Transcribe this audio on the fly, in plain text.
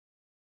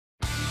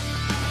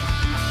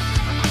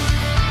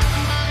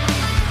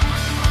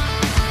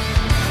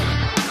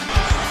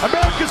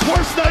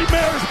worst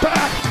nightmare is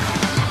back.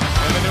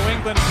 And the New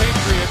England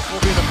Patriots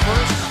will be the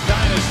first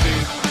dynasty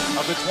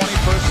of the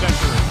 21st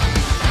century.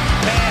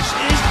 Pass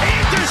is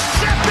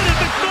intercepted at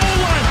the goal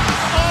line.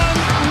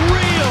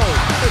 Unreal.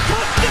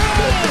 Touchdown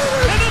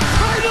and a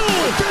title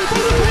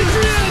for the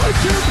Patriots. I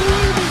can't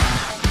believe it.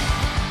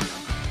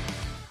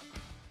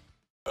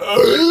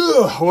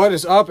 What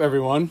is up,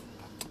 everyone?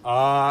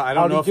 I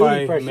don't know if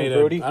I made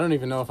Brody? I don't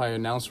even know if I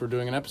announced we're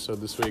doing an episode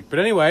this week. But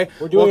anyway,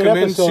 We're doing welcome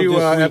an episode into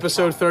this week.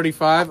 episode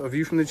 35 of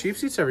View from the Cheap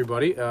Seats,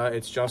 everybody.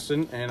 It's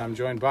Justin, and I'm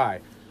joined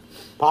by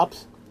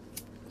Pops?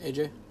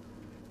 AJ.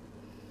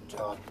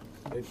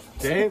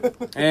 Dave,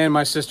 and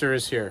my sister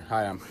is here.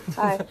 Hi,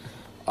 Hi.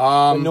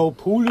 No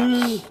pool.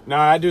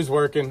 Nah, that dude's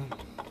working.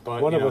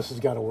 But One you of know. us has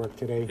got to work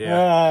today.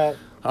 Yeah.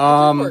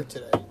 Work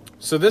today.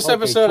 So this Okay,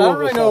 episode, two I of don't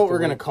really us know have what to we're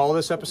going to work. call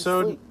this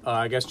episode.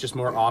 I guess just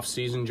more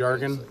off-season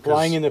jargon. 'cause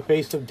Flying in the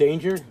face of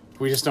danger.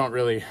 we just don't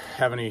really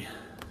have any.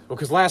 Well,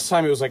 because last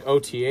time it was like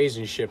OTAs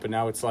and shit, but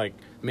now it's like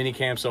mini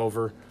camp's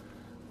over.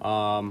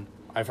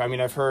 I've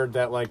heard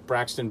that like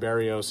Braxton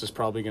Berrios is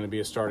probably going to be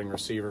a starting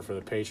receiver for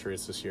the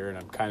Patriots this year, and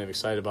I'm kind of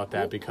excited about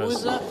that because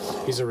is that?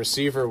 he's a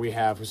receiver we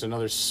have who's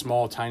another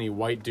small, tiny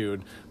white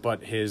dude,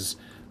 but his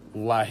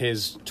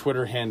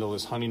Twitter handle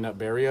is Honey Nut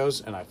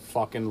Berrios, and I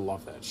fucking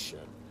love that shit.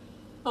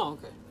 Oh,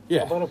 okay.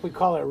 Yeah. What if we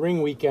call it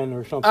ring weekend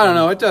or something? I don't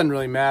know. It doesn't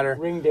really matter.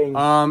 Ring ding.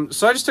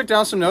 So I just took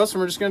down some notes, and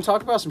we're just going to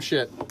talk about some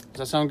shit. Does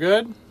that sound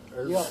good?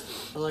 Yeah.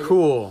 I like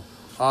Cool.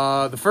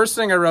 The first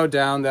thing I wrote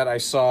down that I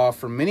saw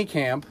from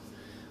minicamp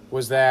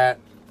was that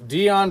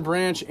Deion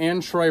Branch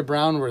and Troy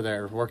Brown were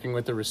there working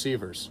with the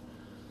receivers.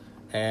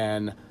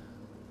 And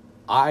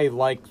I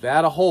like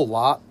that a whole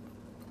lot.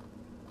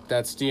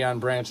 That's Deion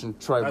Branch and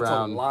Troy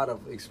Brown That's a lot of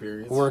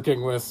experience.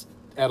 working with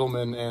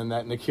Edelman and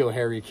that Nikhil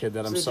Harry kid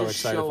that I'm so just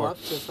excited show for. up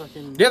to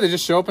fucking... Yeah, they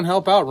just show up and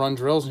help out, run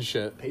drills and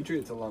shit.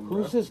 Patriots alum,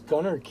 bro. Who's this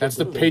Gunner kid? That's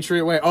the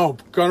Patriot way. Oh,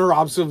 Gunnar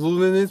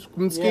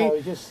Obsovlinsky? Yeah, I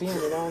was just seeing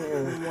it on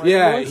here.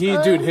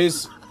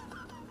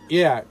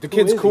 Yeah, the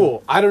kid's is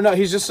cool. I don't know.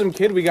 He's just some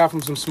kid we got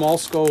from some small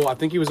school. I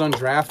think he was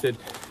undrafted.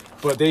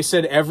 But they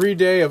said every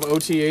day of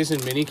OTAs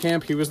and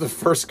minicamp, he was the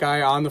first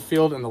guy on the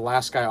field and the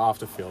last guy off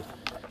the field.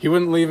 He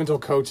wouldn't leave until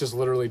coaches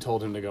literally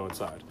told him to go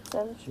inside.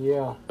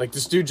 Yeah. Like,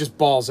 this dude just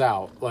balls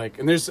out. Like,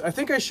 and I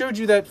think I showed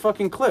you that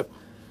fucking clip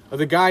of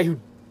the guy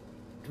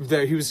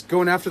he was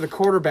going after the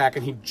quarterback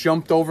and he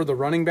jumped over the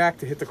running back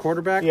to hit the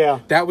quarterback. Yeah.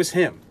 That was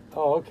him.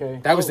 Oh, okay.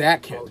 That was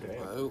that kid. Okay.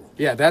 Oh.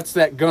 Yeah, that's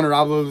that Gunnar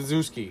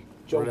Obloszewski.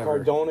 Joe whatever.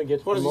 Cardona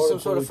gets What is he, promoted some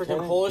sort of to freaking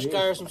lieutenant? Polish Jeez.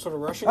 guy or some sort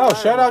of Russian Oh, guy?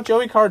 shout out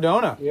Joey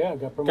Cardona. Yeah,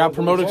 Got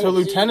promoted to Is he-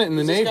 lieutenant in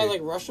the is Navy. this guy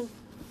like Russian?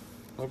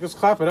 Let's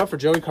clap it up for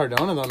Joey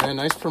Cardona, though, man.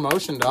 Nice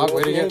promotion, dog.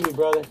 Way to Navy, get.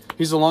 brother.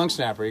 He's a long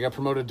snapper. He got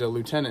promoted to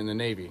lieutenant in the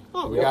Navy.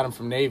 Oh, we yeah. got him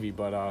from Navy,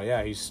 but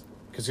yeah, he's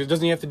because he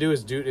doesn't he have to do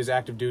his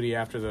active duty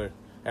after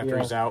Yeah.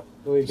 he's out.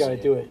 Well, he's got to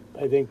do it.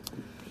 I think,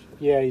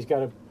 yeah, he's got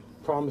to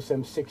promise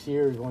them 6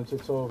 years once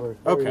it's over.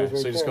 There Okay, is so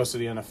right he just there. goes to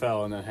the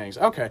NFL and then hangs.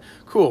 Okay,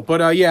 cool.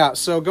 But yeah,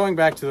 so going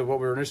back to what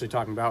we were initially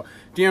talking about,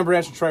 Deion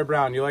Branch and Troy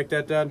Brown. You like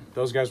that, Dad?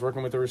 Those guys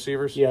working with the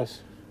receivers,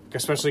 Yes.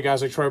 especially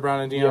guys like Troy Brown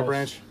and Deion Yes.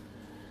 Branch.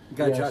 You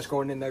got Yes. Josh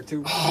Gordon in there,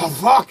 too. Oh,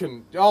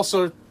 fucking.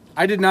 Also,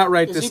 I did not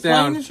write Is this he playing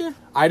down. this year?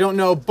 I don't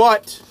know,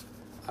 but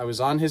I was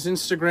on his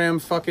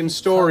Instagram fucking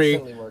story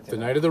constantly working the out.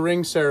 night of the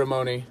ring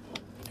ceremony,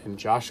 and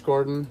Josh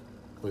Gordon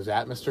was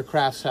at Mr.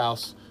 Kraft's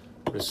house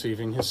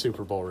receiving his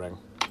Super Bowl ring.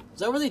 Is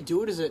that where they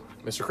do it? Is it...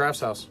 Mr.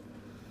 Kraft's house.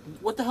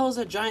 What the hell is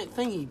that giant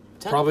thing he...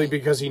 Probably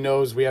because he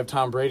knows we have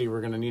Tom Brady,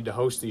 we're going to need to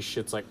host these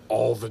shits like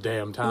all the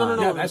damn time.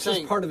 No, Yeah, I'm that's just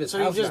saying- part of his so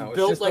house he just now. It's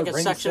built just like a a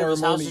ring section of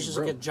his house. ceremony It's just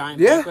like a room.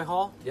 giant Yeah. banquet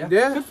hall. Yeah.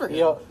 Yeah. Good for him.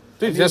 Yeah.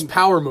 Dude, that's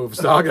power moves,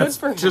 dog. Good That's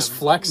for him. just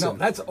flexing. No,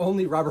 that's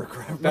only Robert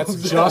Kraft. That's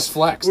moves. just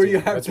flex, Where dude. you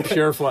have That's to-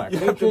 pure flex. you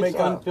have to make Patriots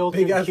a unfiltered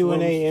big-ass Q&A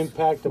moves.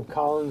 impact of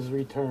Collins'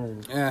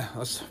 return. Yeah,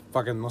 let's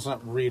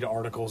not read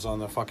articles on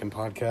the fucking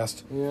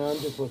podcast. Yeah, I'm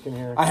just looking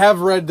here. I have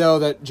read though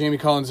that Jamie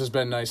Collins has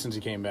been nice since he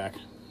came back.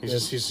 He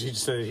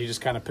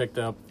just kind of picked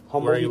up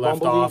where he Humbledy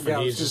left bumbledy? off, Yeah, I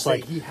and was he's just gonna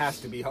like, say, he has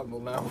to be humble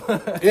now.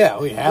 yeah,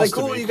 well, he has like, to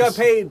cool, be, you got 'cause-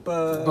 paid,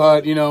 but...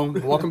 But you know,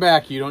 welcome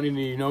back. You don't need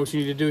to. You know what you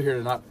need to do here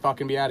to not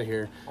fucking be out of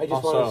here. I just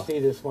Also, want to see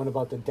this one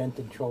about the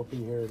dented trophy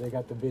here. They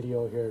got the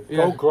video here.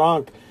 Yeah. Go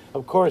Gronk.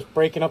 Of course,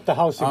 breaking up the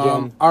house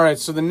again. all right.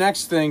 So the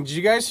next thing, did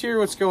you guys hear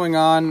what's going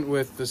on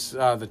with this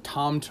the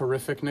Tom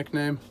Terrific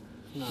nickname?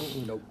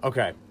 Nope.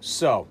 Okay,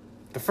 so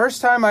the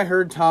first time I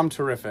heard Tom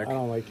Terrific I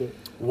don't like it.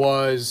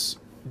 was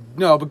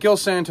but Gil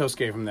Santos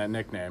gave him that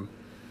nickname.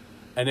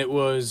 And it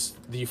was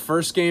the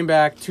first game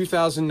back,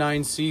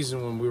 2009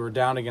 season, when we were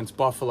down against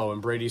Buffalo,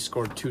 and Brady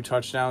scored 2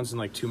 touchdowns in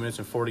like 2 minutes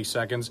and 40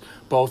 seconds,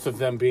 both of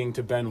them being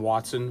to Ben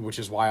Watson, which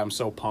is why I'm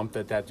so pumped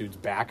that dude's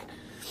back.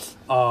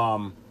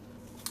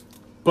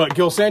 But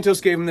Gil Santos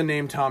gave him the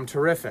name Tom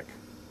Terrific.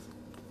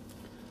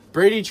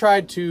 Brady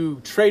tried to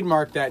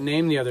trademark that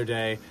name the other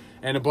day,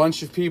 and a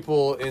bunch of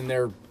people in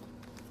their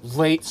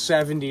late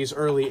 70s,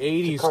 early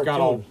 80s got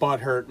all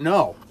butthurt.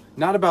 No,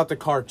 not about the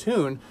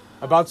cartoon,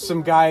 about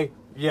some guy...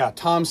 Yeah,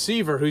 Tom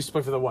Seaver, who used to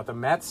play for the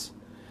Mets?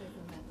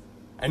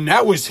 And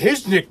that was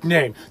his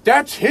nickname.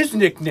 That's his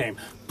nickname.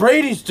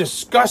 Brady's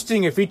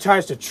disgusting if he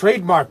tries to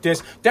trademark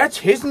this. That's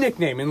his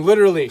nickname. And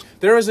literally,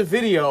 there is a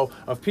video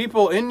of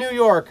people in New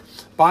York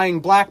buying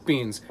black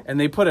beans, and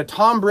they put a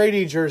Tom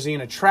Brady jersey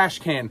in a trash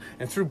can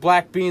and threw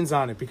black beans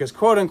on it because,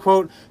 quote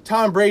unquote,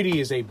 Tom Brady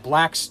is a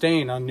black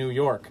stain on New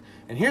York.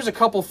 And here's a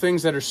couple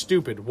things that are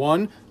stupid.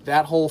 One,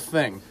 that whole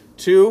thing.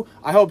 Two,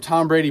 I hope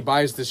Tom Brady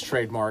buys this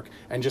trademark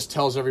and just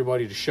tells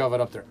everybody to shove it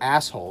up their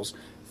assholes.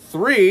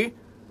 Three,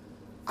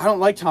 I don't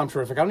like Tom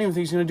Terrific. I don't even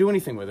think he's going to do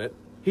anything with it.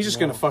 He's just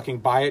going to fucking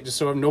buy it just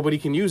so nobody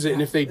can use it.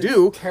 And if they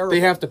do, terrible. they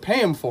have to pay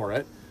him for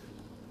it.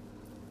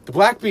 The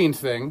black bean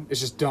thing is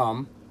just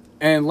dumb.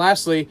 And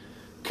lastly,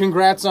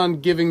 congrats on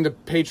giving the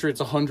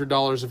Patriots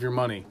 $100 of your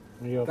money.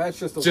 Yep. That's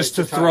just a Just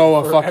to waste of throw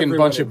a time for fucking everyone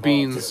bunch of involved.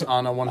 beans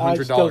on a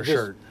I'd still $100 just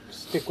shirt.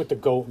 Stick with the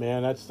GOAT,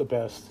 man. That's the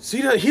best.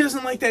 See, he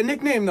doesn't like that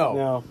nickname, though.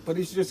 No. But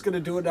he's just going to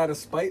do it out of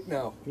spite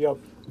now. Yep.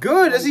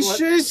 Good, as he What?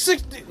 should. He's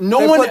six. They No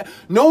one put-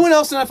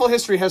 else in NFL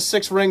history has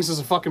 6 rings as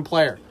a fucking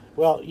player.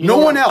 Well, you No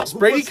know one what? else. Who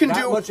Brady puts can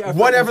that do much effort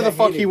whatever into the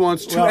fuck he hating?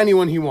 wants to Well,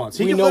 anyone he wants.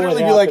 He we can know what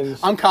literally be like, happens.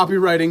 I'm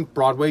copywriting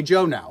Broadway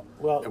Joe now.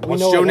 Well, And we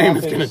what's know Joe what Namath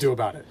happens. going to do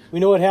about it? We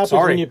know what happens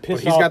Sorry, when you but piss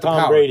he's off got the Tom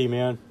power. Brady,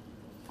 man.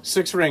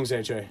 6 rings,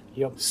 AJ.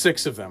 Yep.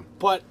 6 of them.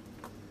 But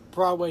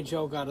Broadway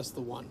Joe got us the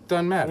one.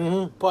 Doesn't matter.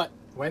 Mm-hmm. But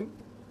When?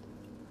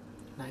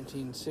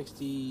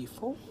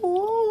 1964,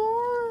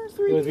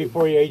 It was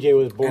before AJ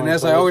was born. And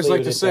as so I let's always leave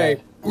like it to at say,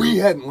 that. we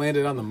hadn't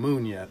landed on the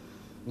moon yet.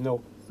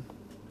 Nope.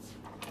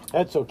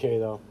 That's okay,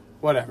 though.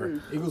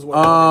 Whatever. Eagles won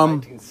in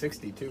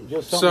 1962.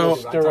 Just something So-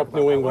 to stir up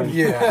New England.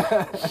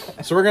 Yeah.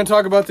 So we're going to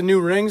talk about the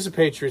new rings the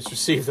Patriots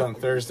received on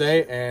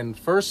Thursday. And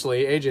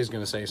firstly, AJ's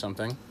going to say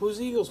something. who's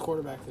the Eagles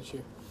quarterback this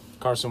year?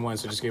 Carson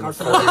Wentz, I just gave him a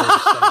Carson 4-year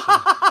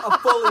extension. A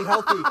fully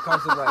healthy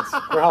Carson Wentz.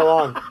 For how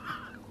long?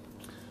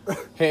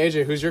 Hey,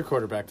 AJ, who's your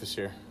quarterback this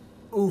year?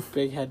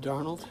 Big Head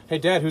Darnold. Hey,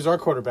 Dad, who's our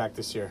quarterback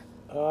this year?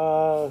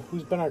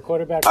 Who's been our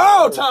quarterback?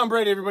 Oh, Tom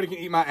Brady. Everybody can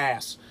eat my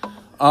ass.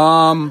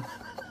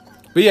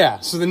 But yeah,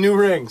 so the new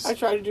rings. I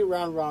tried to do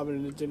round robin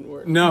and it didn't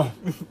work. No,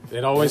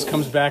 it always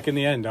comes back in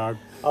the end, dog.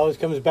 Always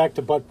comes back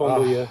to butt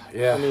bundle you.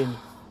 yeah. I mean,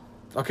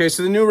 Okay,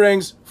 so the new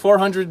rings,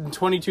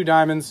 422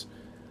 diamonds.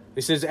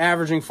 They said it's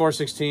averaging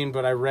 416,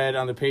 but I read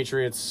on the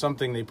Patriots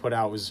something they put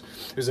out was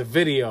a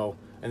video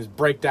and it's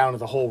breakdown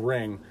of the whole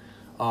ring.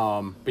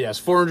 But yes,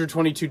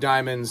 422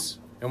 diamonds.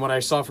 And what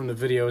I saw from the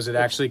video is it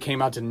actually came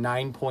out to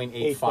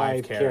 9.85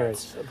 8.5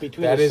 carats.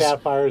 Between That the is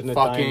sapphires and the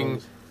fucking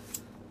diamonds.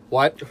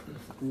 what?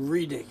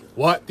 Ridiculous.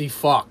 What the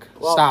fuck?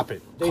 Well, Stop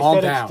it. They Calm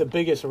said down. it's the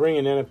biggest ring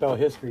in NFL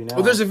history now.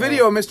 Well, there's a so-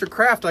 video of Mr.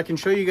 Kraft. I can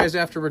show you guys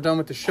after we're done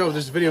with the show.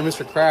 There's a video of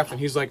Mr. Kraft, and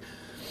he's like,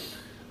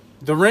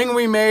 the ring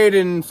we made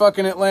in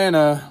fucking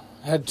Atlanta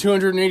had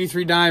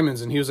 283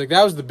 diamonds. And he was like,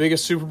 that was the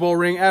biggest Super Bowl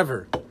ring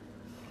ever.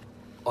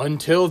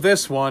 Until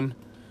this one.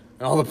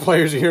 And all the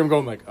players, you hear him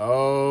going like,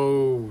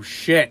 oh,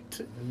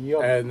 shit.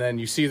 Yup. And then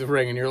you see the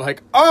ring, and you're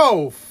like,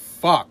 oh,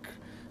 fuck.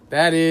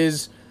 That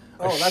is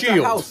a Oh, that's a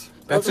shield. house.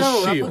 That's Is there a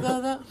replica shield.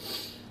 of that?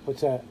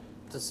 What's that?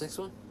 The 6th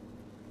one?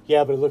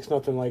 Yeah, but it looks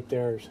nothing like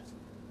theirs.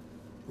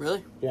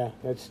 Really? Yeah,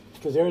 that's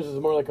because theirs is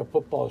more like a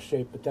football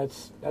shape, but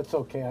that's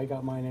okay. I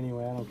got mine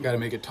anyway. I don't Got care. to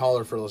make it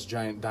taller for those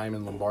giant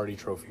diamond Lombardi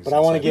trophies. But I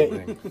want to inside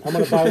get. the ring. I'm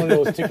gonna buy one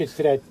of those tickets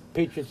to that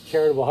Patriots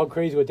charitable. How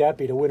crazy would that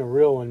be to win a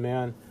real one,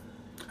 man?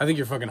 I think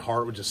your fucking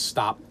heart would just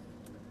stop.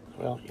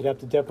 Well, you'd have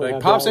to definitely. Like,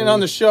 have Pops that ain't one. on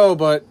the show,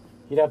 but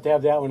You'd have to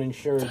have that one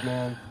insured,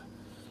 man.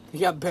 He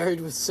got buried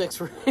with 6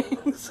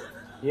 rings.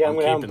 Yeah, I'm I'm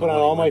gonna have them keeping put the on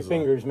all my ones, though.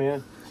 fingers,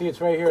 man. See,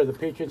 it's right here. The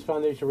Patriots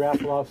Foundation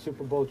raffle off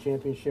Super Bowl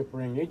championship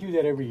ring. They do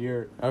that every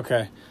year.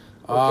 okay.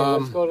 Okay,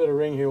 let's go to the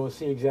ring here. We'll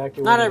see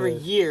exactly. Not what it every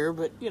is. year,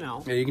 but, you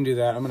know, Yeah, you can do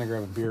that. I'm gonna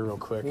grab a beer real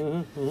quick.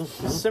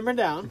 simmer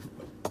down.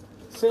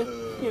 Sit,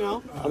 you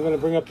know, I'm gonna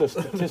bring up the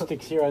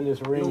statistics here on this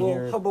A ring little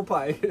here. humble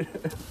pie. a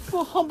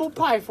little humble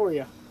pie for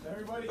you.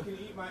 Everybody can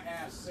eat my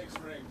ass. 6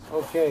 rings.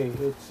 Okay,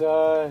 it's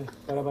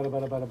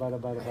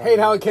Hate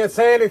how I can't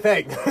say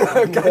anything.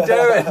 God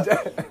damn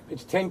it.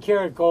 it's 10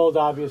 karat gold,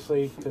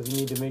 obviously, because you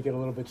need to make it a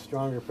little bit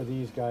stronger for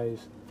these guys.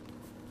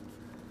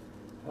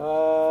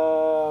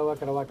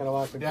 Waka.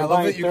 Yeah, I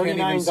love that you can't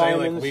 39 even say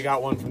diamonds. like we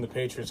got one from the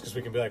Patriots because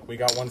we can be like we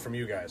got one from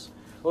you guys.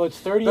 Well, it's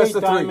 38 Best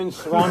of 3. diamonds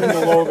surrounding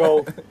the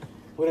logo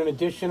with an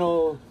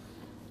additional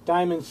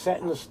diamond set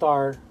in the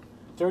star.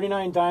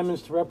 39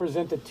 diamonds to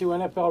represent the 2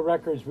 NFL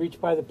records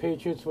reached by the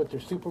Patriots with their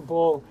Super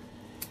Bowl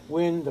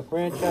win, the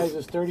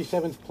franchise's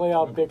 37th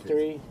playoff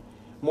victory,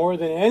 more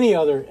than any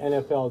other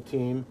NFL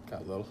team.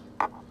 Got a little.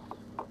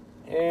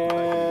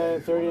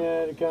 And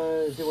 39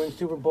 guys to win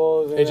Super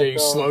Bowls. AJ, you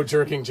NFL. slow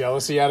jerking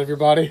jealousy out of your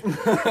body.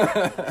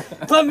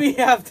 Let me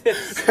have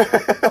this.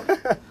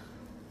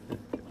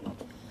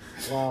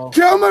 Wow.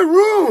 Get out of my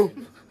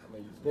room.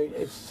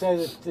 It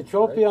says the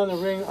trophy on the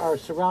ring are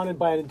surrounded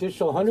by an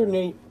additional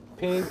 108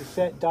 pig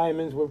set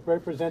diamonds, which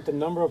represent the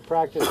number of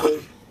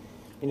practices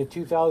in the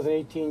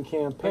 2018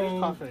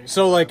 campaign.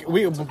 So like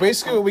we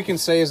basically what we can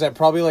say is that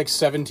probably like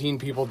 17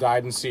 people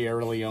died in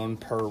Sierra Leone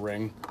per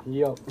ring.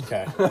 Yep.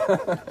 Okay.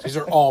 These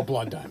are all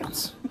blood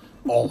diamonds.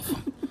 All of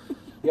them.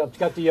 Yep. It's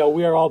got the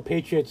We Are All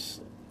Patriots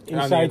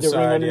inside the ring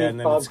underneath and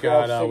then Bob it's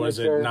got Kraft's was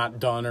it signature. not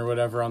done or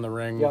whatever on the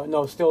ring? Yeah,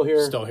 no, still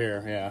here. Still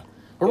here, yeah.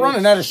 We're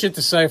running out of shit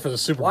to say for the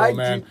Super Bowl,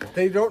 man.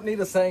 They don't need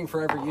a saying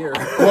for every year.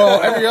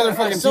 Well, every other I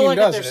fucking still team like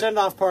at does their it.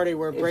 send-off party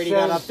where Brady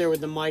got up there with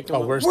the mic. And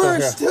Oh, we're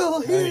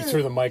still here. And he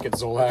threw the mic at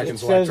Zolak, and It Zolak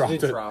says dropped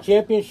the it.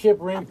 championship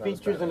ring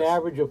features an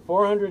average of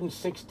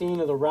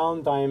 416 of the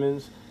round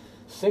diamonds,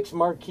 6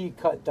 marquee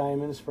cut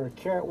diamonds for a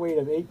carat weight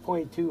of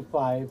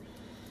 8.25.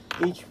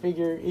 Each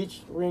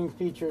ring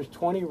features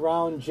 20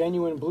 round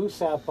genuine blue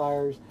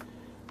sapphires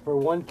for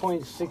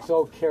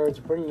 1.60 carats,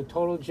 bringing the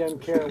total gem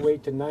carat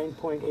weight to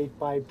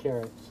 9.85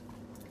 carats.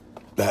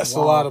 That's a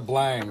lot of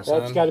blangs.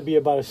 That's got to be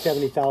about a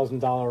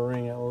 $70,000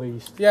 ring at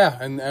least. Yeah,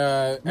 and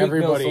Meek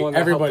Mill's the one that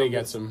everybody helped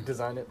gets them.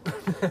 Design it.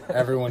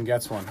 Everyone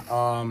gets one.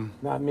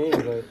 Not me,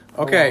 but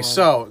Okay,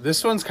 so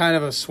this one's kind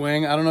of a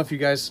swing. I don't know if you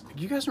guys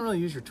don't really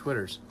use your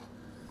Twitters.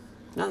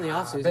 Not in the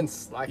I've offseason. been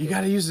slacking. You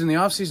got to use it in the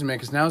offseason, man,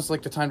 because now it's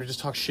like the time to just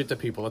talk shit to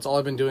people. That's all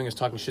I've been doing is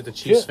talking shit to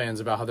Chiefs Shit.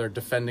 fans about how they're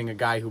defending a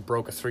guy who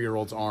broke a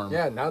 3-year-old's arm.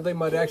 Yeah, now they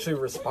might actually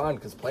respond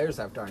because players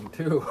have time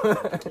too.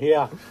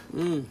 yeah.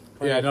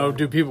 Yeah, no,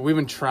 dude, we've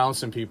been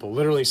trouncing people.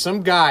 Literally,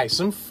 some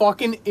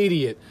fucking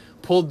idiot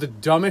pulled the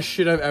dumbest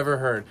shit I've ever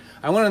heard.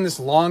 I went on this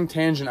long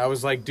tangent. I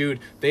was like, dude,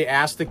 they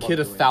asked the kid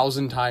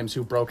 1,000 times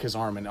who broke his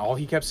arm, and all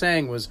he kept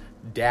saying was,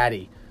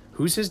 Daddy.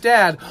 Who's his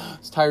dad?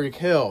 It's Tyreek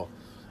Hill.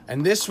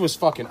 And this was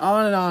fucking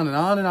on and on and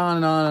on and on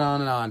and on and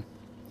on and on.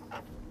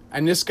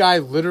 And this guy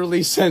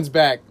literally sends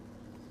back,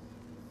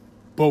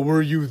 but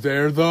were you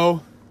there,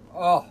 though?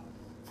 Oh,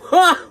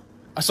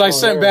 So I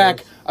sent there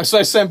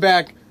it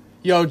back,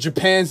 yo,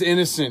 Japan's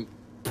innocent.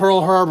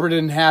 Pearl Harbor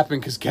didn't happen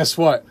because guess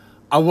what?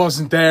 I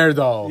wasn't there,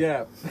 though.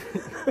 yeah.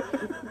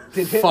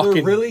 Did Hitler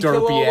Fucking really kill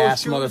all derpy those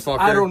ass Jews? motherfucker.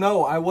 I don't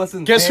know. I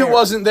wasn't Guess there. who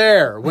wasn't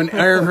there when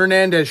Aaron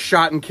Hernandez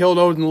shot and killed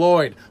Odin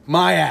Lloyd?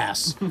 My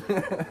ass.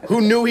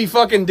 Who knew he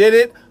fucking did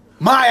it?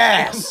 My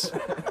ass.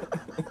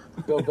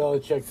 Bill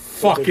Belichick.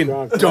 Fucking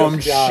Gronk. dumb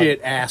Nice job. shit,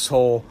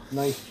 asshole.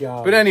 Nice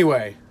job. But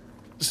anyway,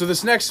 so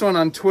this next one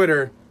on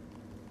Twitter,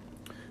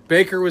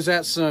 Baker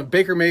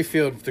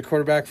Mayfield, the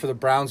quarterback for the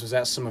Browns, was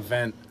at some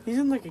event. He's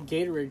in like a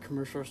Gatorade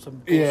commercial or some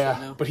bullshit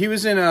now. But he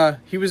was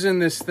in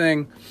this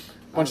thing,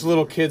 a bunch of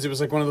little kids. It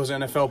was like one of those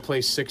NFL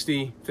Play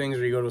 60 things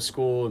where you go to a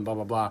school and blah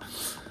blah blah.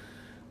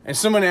 And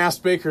someone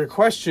asked Baker a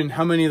question: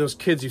 how many of those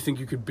kids do you think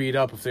you could beat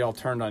up if they all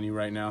turned on you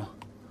right now?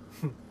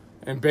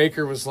 And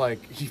Baker was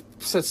like, he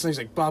said things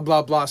like blah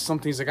blah blah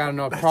something. He's like, I don't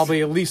know,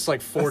 probably at least like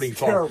 40.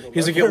 terrible.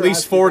 He's like, You're at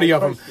least asking 40 that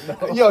of them.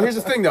 question. Yo, here's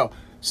the thing though.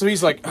 So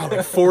he's like, oh,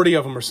 like 40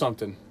 of them or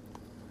something.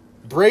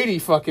 Brady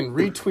fucking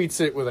retweets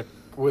it with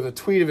a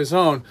tweet of his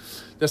own.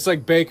 That's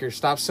like, Baker,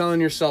 stop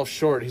selling yourself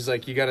short. He's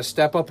like, you got to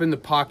step up in the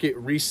pocket,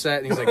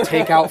 reset, and he's like,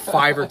 take out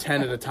 5 or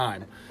 10 at a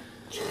time.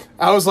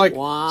 I was like,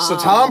 Wow. So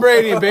Tom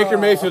Brady and Baker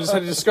Mayfield just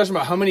had a discussion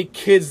about how many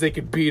kids they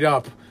could beat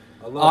up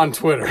on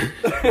Twitter.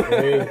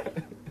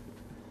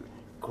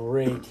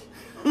 Great.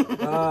 You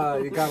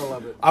gotta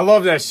love it. I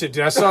love that shit,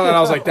 dude. I saw that and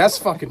I was like, that's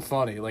fucking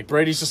funny. Like,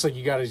 Brady's just like,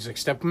 he's like,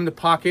 step in the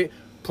pocket,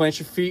 plant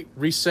your feet,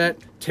 reset,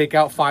 take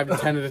out 5 to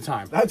 10 at a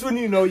time. That's when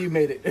you know you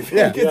made it. If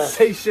Yeah. you can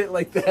say shit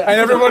like that. And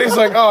everybody's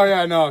like, oh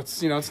yeah, no, it's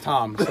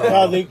Tom.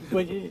 So.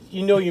 But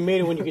you know you made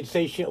it when you could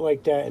say shit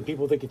like that and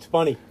people think it's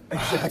funny. Dude,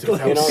 that You was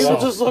know, so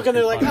People just looking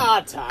there like,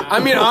 funny. Tom. I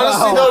mean,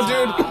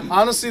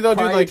 honestly though, dude,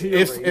 Crying like to your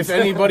if rings.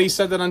 anybody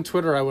said that on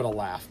Twitter, I would have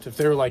laughed. If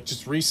they were like,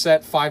 just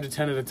reset 5 to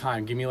 10 at a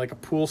time, give me like a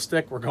pool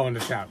stick, we're going to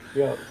town.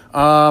 Yeah.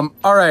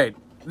 All right,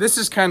 this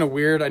is kind of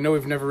weird. I know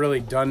we've never really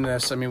done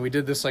this. I mean, we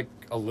did this like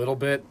a little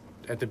bit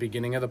at the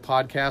beginning of the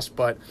podcast,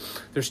 but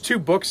there's 2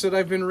 books that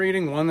I've been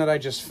reading. One that I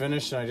just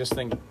finished, and I just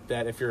think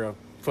that if you're a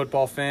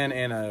football fan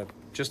and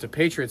just a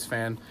Patriots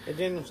fan, It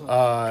didn't.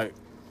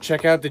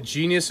 check out The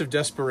Genius of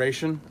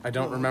Desperation. I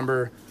don't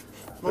remember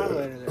Later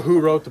there. who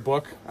wrote the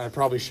book. I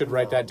probably should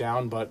write that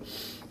down, but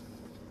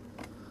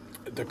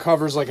the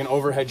cover's like an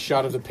overhead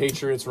shot of the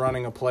Patriots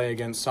running a play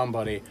against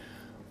somebody,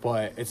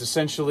 but it's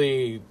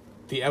essentially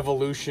the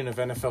evolution of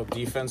NFL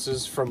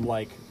defenses from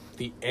like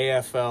the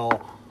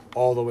AFL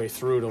all the way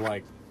through to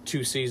like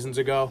 2 seasons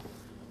ago,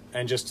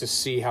 and just to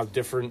see how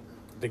different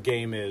the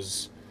game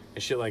is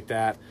and shit like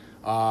that.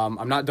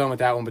 I'm not done with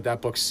that one, but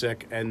that book's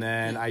sick. And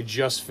then I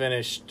just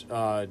finished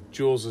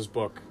Jules's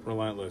book,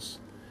 Relentless,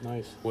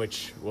 Nice.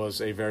 which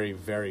was a very,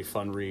 very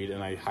fun read,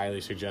 and I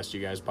highly suggest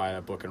you guys buy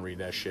that book and read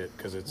that shit,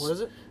 because it's What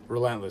is it?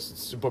 Relentless.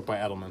 It's a book by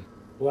Edelman.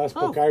 The last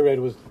book I read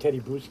was Teddy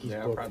Bruschi's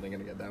Yeah, I'm book. probably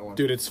gonna get that one.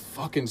 Dude, it's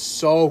fucking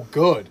so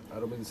good.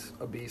 Edelman's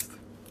a beast.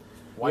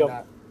 Why Yep.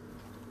 not?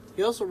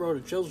 He also wrote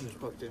a children's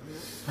book, didn't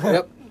he?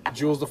 Yep.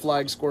 Jules the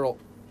Flag Squirrel.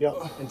 Yep.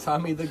 And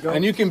Tommy the Goat.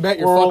 And you can bet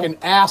your Well- fucking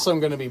ass I'm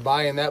going to be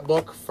buying that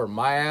book for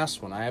my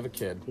ass when I have a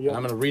kid. Yep. And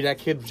I'm going to read that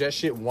kid that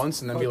shit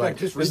once and then be Fuck like,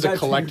 that, this just is read a that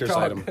to your collector's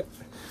dog. item.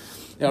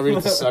 Yeah, I'll read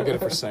it to, I'll get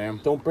it for Sam.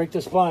 Don't break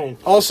the spine.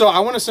 Also, I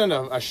want to send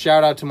a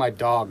shout out to my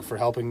dog for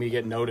helping me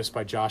get noticed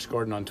by Josh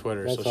Gordon on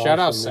Twitter. That's So shout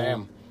out awesome, man.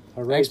 Sam.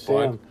 All right, Thanks,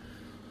 bud. Sam.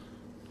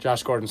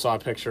 Josh Gordon saw a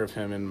picture of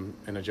him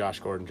in a Josh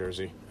Gordon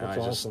jersey. And That's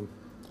awesome.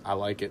 I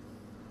like it.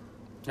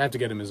 I have to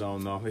get him his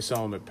own, though. They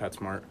sell him at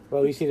PetSmart.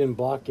 Well, at least he didn't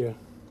block you.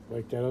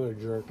 Like that other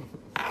jerk.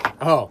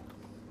 Oh,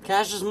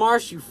 Cassius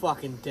Marsh, you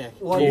fucking dick.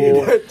 Well,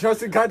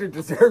 Justin Kiner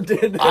deserved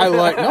it. no,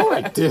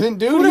 I didn't,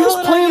 dude. Who the He hell was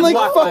did I playing get like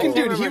blocked by? fucking I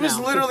can't dude. He remember was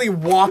now. literally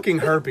walking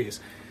herpes.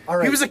 All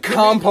right. He was a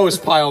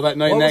compost pile that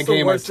night in What that was the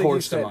game. I worst thing you torched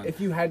him said? on. If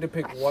you had to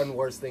pick one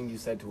worst thing you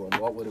said to him,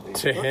 what would it be?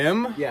 To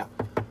him, Yeah.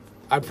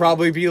 I'd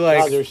probably be God,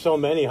 like, there's so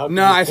many. How can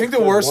no, you I pick think the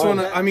just worst one.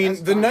 I mean,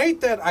 That's the fine.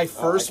 night that I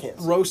first can't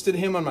see. roasted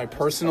him on my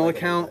personal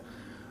account,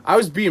 I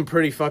was being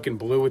pretty fucking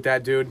blue with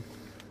that dude.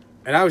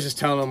 And I was just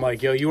telling him,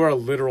 like, yo, you are a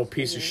literal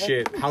piece of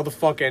shit. How the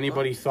fuck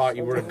anybody thought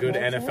you were a good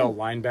NFL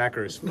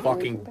linebacker is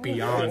fucking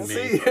beyond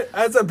me. See,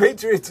 as a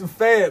Patriots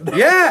fan.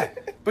 Yeah,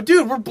 but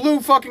dude, we're blue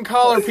fucking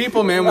collar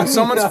people, man. When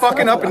someone's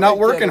fucking up and not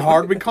working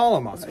hard, we call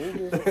them out.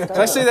 Did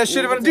I say that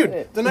shit about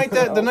dude? The night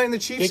in the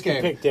Chiefs Take your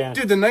game, pick, Dan.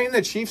 dude. The night in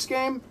the Chiefs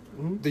game,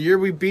 the year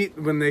we beat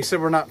when they said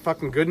we're not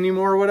fucking good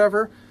anymore or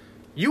whatever.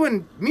 You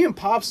and me and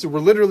Pops were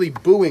literally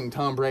booing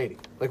Tom Brady.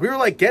 Like we were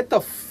like, get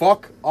the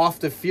fuck off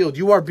the field.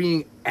 You are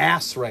being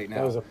ass right That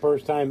now. was the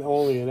first time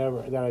only and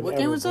ever that I've What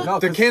ever. game was that? No,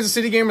 The Kansas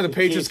City game where the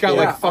Patriots got Yeah,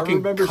 like I fucking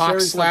remember cock sharing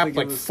slapped something.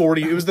 like It was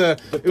 40. It was the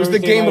Thursday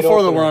game night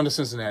before the opener. run to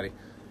Cincinnati.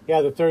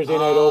 Yeah, the Thursday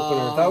night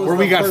opener. That was Where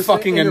the we got first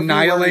fucking interview where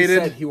he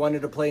annihilated. said he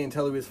wanted to play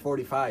until he was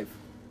 45.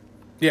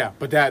 Yeah,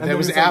 but that then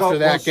was it's like, after oh,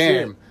 that well, shit.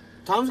 game.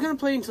 Tom's going to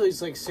play until he's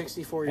like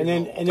 64 years And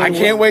then, old. and then I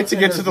can't wait to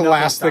get to There's the nothing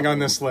last thing stopping on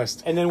this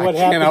list. And then I what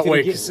happened cannot to the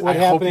wait. ga- 'Cause what I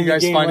hope happened you in the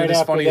guys game find it right as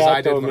after funny as that,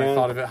 I did though, when I man?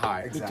 thought of it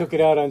high. He took it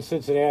out on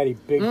Cincinnati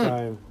big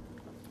time.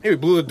 Hey, we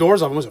blew the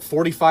doors off. Was it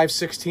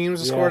 45-16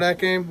 was the score of Yeah. that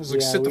game? It was like,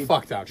 Yeah, sit the we-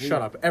 fuck down.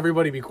 Shut up.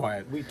 Everybody be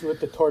quiet. We lit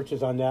the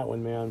torches on that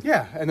one, man.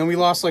 Yeah, and then we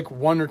lost like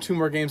one or two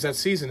more games that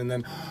season, and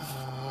then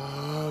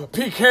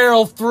Pete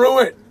Carroll threw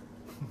it.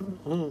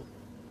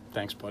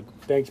 Thanks, bud.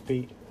 Thanks,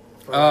 Pete.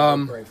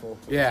 Grateful.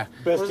 Yeah,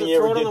 Best Was thing it you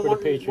ever throw it did on for the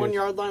the Patriots. 1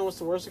 yard line? What's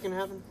the worst that can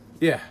happen?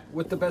 yeah.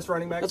 With the best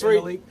running back That's in where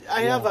the league.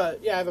 I have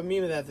a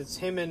meme of that. That's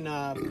him and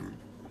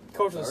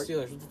coach of the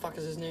Steelers. What the fuck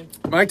is his name?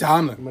 Mike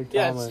Tomlin. Mike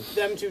Yeah, Tomlin. it's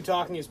them two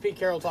talking. It's Pete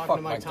Carroll talking Fuck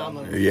to Mike Mike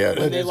Tomlin. Tomlin. Yeah, And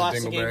that they is a lost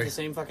the game for dingleberry. the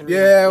same fucking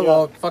reason. Yeah,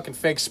 well, fucking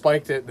fake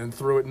spiked it, then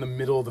threw it in the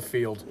middle of the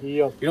field.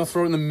 Yep. You don't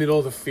throw it in the middle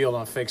of the field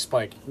on a fake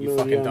spike. You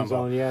Middle of the fucking end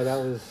zone. dumbo. Yeah, that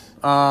was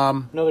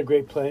Um, another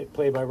great play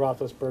by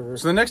Roethlisberger.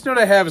 so the next note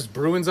I have is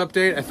Bruins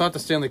update. I thought the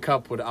Stanley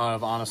Cup would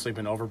have honestly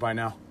been over by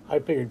now. I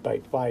figured by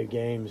 5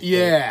 games. but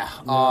Yeah,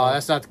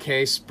 that's not the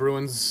case.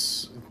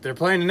 Bruins, they're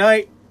playing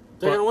tonight.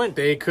 They're but gonna win.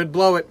 They could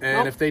blow it, and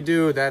Nope. if they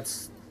do,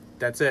 that's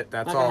it. That's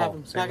Not gonna all. happen.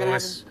 Not St. gonna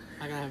Louis, happen.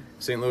 Not gonna happen.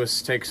 St.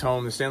 Louis takes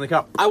home the Stanley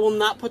Cup. I will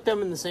not put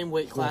them in the same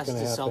weight class gonna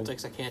as the happen.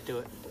 Celtics. I can't do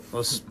it.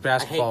 Those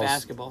basketballs,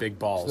 basketball. big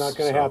balls. It's not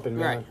going to So, happen,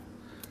 man.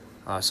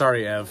 Right.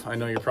 Sorry, Ev. I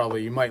know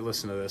you might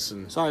listen to this,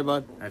 and Sorry,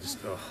 bud. I just,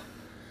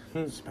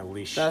 it's my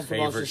least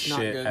Basketball's favorite just not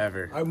shit good.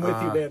 ever. I'm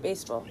with you, Dan.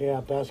 Baseball.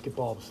 Yeah,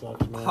 basketball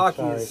sucks, man. Hockey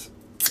Sorry. is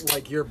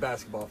like your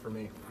basketball for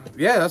me.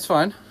 Yeah, that's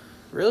fine.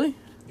 Really?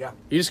 Yeah.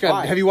 You just got.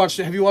 Why? Have you watched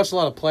a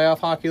lot of playoff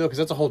hockey though? Because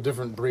that's a whole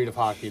different breed of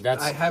hockey.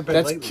 That's I have been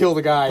that's lately. kill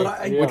the guy But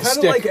I with kinda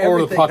stick like or the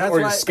everything. puck That's or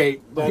your why-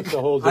 skate. That's a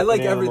whole I different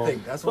like animal.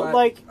 everything. That's But why.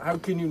 like- how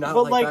can you not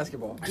But like like,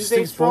 basketball? do just they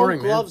think it's throw boring,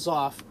 man. gloves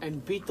off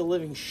and beat the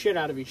living shit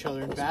out of each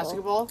other in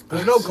basketball?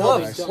 There's no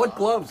gloves. nice. What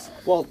gloves?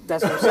 Well,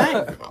 that's what I'm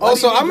saying.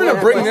 Also, I'm do gonna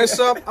that bring way? this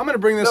up.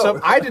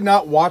 No. I did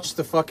not watch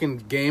the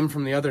fucking game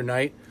from the other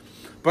night,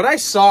 but I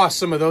saw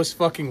some of those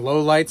fucking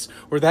lowlights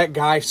where that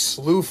guy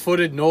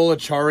slew-footed Noel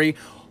Acciari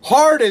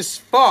hard as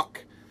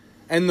fuck,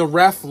 and the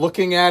ref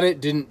looking at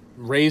it didn't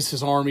raise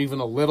his arm even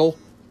a little.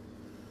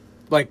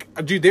 Like,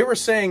 dude, they were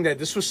saying that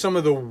this was some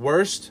of the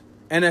worst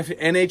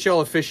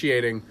NHL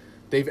officiating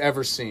they've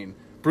ever seen.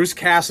 Bruce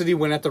Cassidy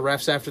went at the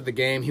refs after the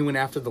game. He went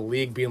after the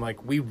league, being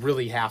like, "We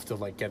really have to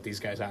like get these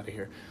guys out of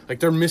here. Like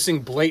they're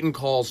missing blatant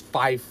calls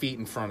 5 feet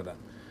in front of them."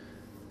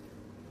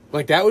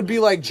 Like that would be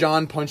like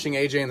John punching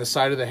AJ in the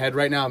side of the head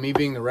right now. Me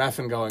being the ref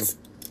and going,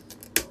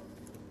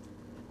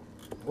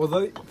 Well,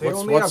 they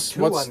only have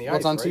two on the ice.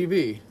 what's on right?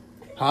 TV?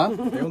 Huh?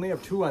 They only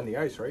have two on the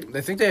ice, right?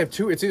 I think they have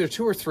two. It's either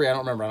 2 or 3. I don't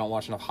remember. I don't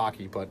watch enough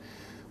hockey, but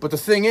the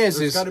thing is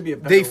There's gotta be a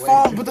better they way.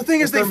 fall. But the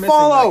thing If is they they're missing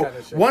follow. that kind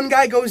of shit. One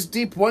guy goes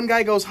deep, one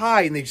guy goes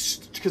high, and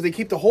because they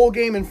keep the whole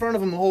game in front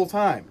of them the whole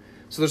time.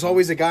 So there's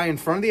always a guy in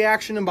front of the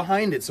action and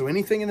behind it. So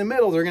anything in the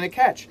middle, they're gonna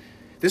catch.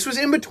 This was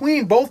in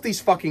between both these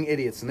fucking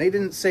idiots, and they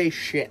didn't say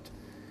shit.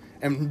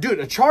 And dude,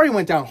 Acciari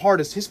went down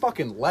hardest. His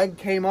fucking leg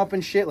came up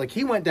and shit. Like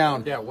he went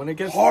down. Yeah, when it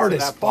gets hard to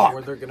as that point fuck.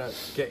 where they're gonna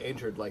get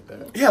injured like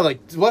that. Yeah, like,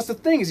 well, that's the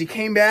thing, is he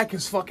came back,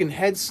 his fucking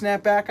head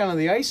snapped back onto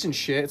the ice and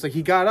shit. It's like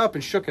he got up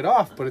and shook it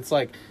off, but it's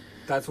like,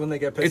 That's when they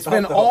get pissed it's off.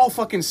 been though. all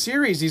fucking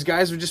series. These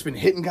guys have just been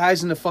hitting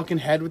guys in the fucking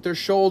head with their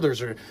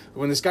shoulders, or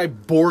when this guy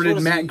boarded So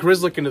does Matt he-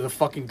 Grislick into the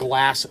fucking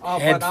glass Oh,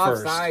 head but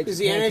first. offside, Is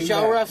you the can't do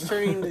NHL that. refs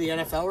turning into the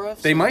NFL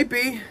refs? They might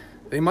be.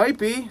 They might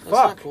be. That's Fuck.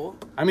 not cool.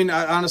 I mean,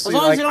 honestly, As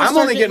long as like, you don't I'm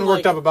start only getting getting,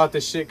 worked like- up about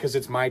this shit because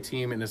it's my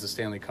team and it's a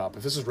Stanley Cup.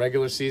 If this is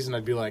regular season,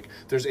 I'd be like,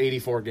 there's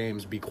 84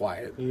 games, be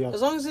quiet. Yeah.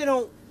 As long as they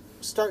don't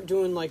start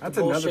doing like That's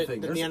the another bullshit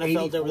thing. that the There's NFL did,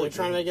 where they're 84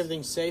 trying to make games.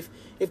 everything safe.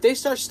 If they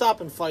start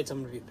stopping fights,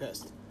 I'm gonna be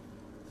pissed.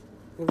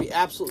 I'm gonna be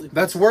absolutely pissed.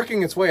 That's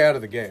working its way out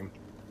of the game.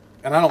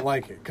 And I don't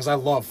like it because I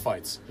love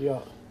fights. Yeah.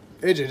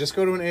 AJ, just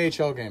go to an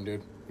AHL game,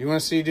 dude. You want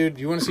to see, dude?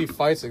 You want to see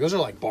fights? Like, those are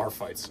like bar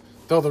fights.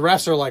 Though the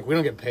refs are like, we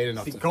don't get paid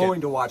enough to going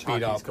get to watch beat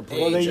hockey up. is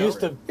completely. Well, they different. used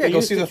to. Yeah, They go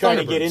used see to the try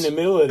to get in Thunderbirds. the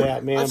middle of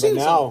that, man. I've But seen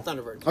now, some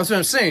Thunderbirds. That's what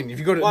I'm saying. If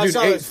you go to Well, I dude,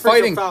 saw this Frisco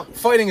fighting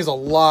Falcons. fighting is a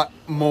lot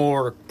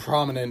more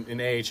prominent in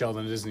AHL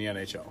than it is in the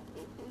NHL.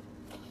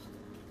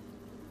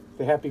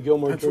 the Happy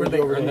Gilmore That's where jersey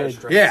they over earn the their head.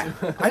 stripes.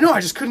 Yeah, I know. I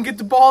just couldn't get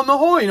the ball in the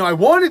hole. You know, I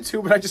wanted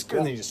to, but I just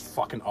couldn't. They just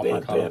fucking Bam,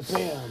 uppercut. bam,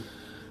 him.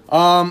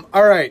 bam.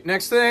 All right,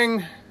 next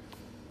thing.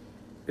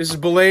 This is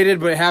belated,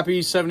 but happy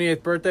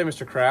 78th birthday,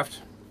 Mr. Kraft.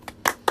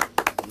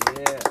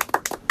 Yeah.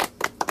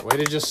 Way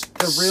to just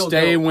The real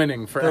stay goat.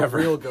 winning The forever.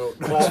 real goat.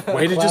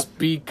 Way to just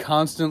be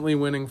constantly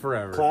winning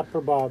forever. Clap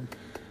for Bob.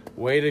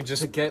 Way to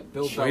just To get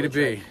Bill way to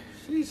be.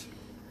 Sheesh.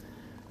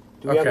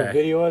 Do we have a Okay.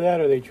 video of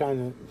that, or are they trying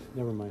to?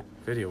 Never mind.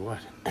 Video what?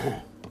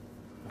 Oh.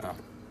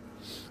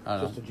 I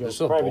don't Just a know. joke. There's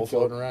still a Private bowl joke.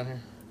 floating around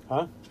here.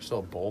 Huh? There's still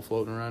a bowl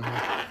floating around here.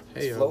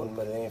 Hey, It's floating,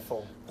 but it ain't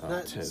full. Oh,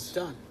 It's tis.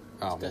 done.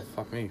 Oh, well, dead.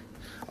 fuck me.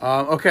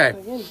 Okay.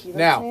 Again, you don't say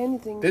Now,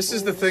 anything, this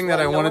is and the just thing that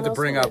let I no wanted one to else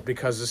bring say up it.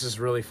 because this is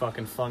really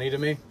fucking funny to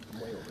me.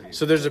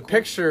 So there's a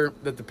picture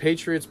that the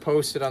Patriots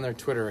posted on their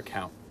Twitter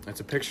account. It's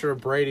a picture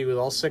of Brady with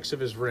all 6 of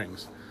his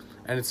rings.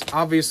 And it's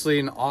obviously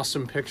an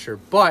awesome picture,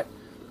 but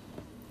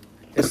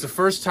it's the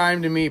first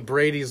time to me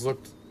Brady's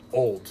looked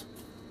old.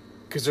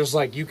 Because there's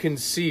like, you can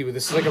see,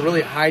 this is like a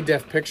really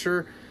high-def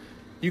picture.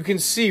 You can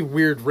see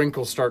weird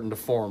wrinkles starting to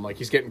form. Like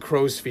he's getting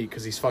crow's feet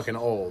because he's fucking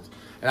old.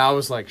 And I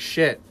was like,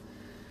 shit.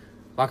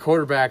 My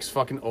quarterback's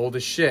fucking old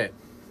as shit.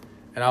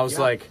 And I was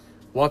like,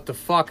 what the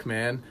fuck,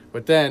 man?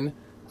 But then,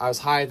 I was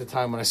high at the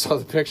time when I saw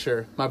the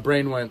picture. My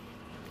brain went,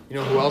 you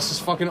know who else is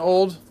fucking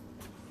old?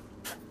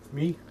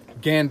 Me?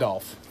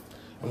 Gandalf.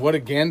 And what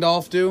did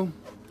Gandalf do?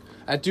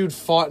 That dude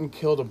fought and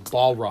killed a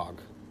Balrog.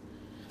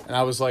 And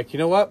I was like, you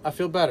know what? I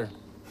feel better.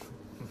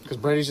 Because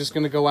Brady's just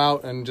going to go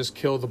out and just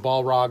kill the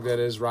Balrog that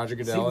is Roger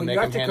See, Goodell, when and they you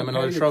can have to hand him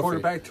compare another your trophy.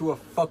 quarterback to a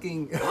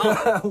fucking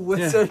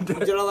wizard. You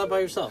did all that by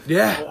yourself.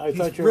 Yeah. I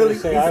thought He's you were really- going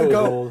to say he's I a was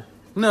goat. old.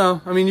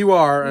 No, I mean you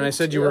are, and I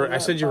said you were. doing I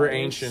said you that were by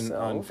ancient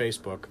on yourself.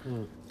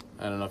 Facebook.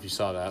 I don't know if you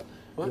saw that.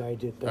 Yeah, I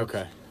did that.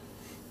 Okay.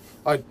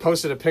 I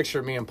posted a picture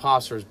of me and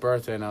Pops for his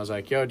birthday, and I was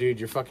like, "Yo, dude,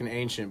 you're fucking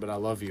ancient, but I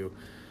love you."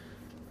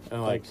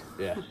 And like,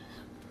 yeah.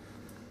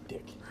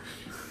 Dick.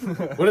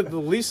 What did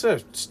Lisa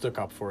stuck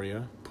up for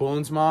you?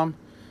 Poulin's mom.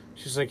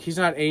 She's like, he's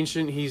not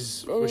ancient.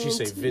 He's what'd she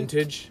say? Antique.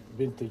 Vintage.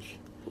 Vintage.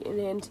 An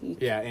antique.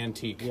 Yeah,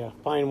 antique. Yeah,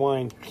 fine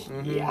wine.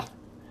 Mm-hmm. Yeah.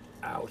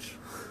 Ouch.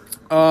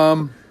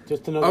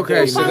 Just another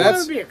Okay, day, so Why man. would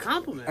that's- it be a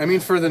compliment? I mean,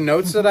 for the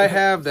notes that I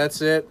have,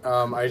 that's it.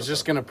 I was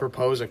just gonna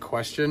propose a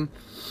question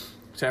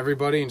to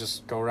everybody and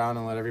just go around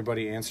and let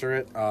everybody answer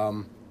it.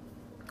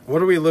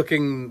 What are we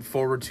looking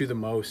forward to the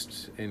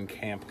most in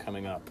camp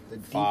coming up?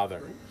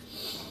 Father.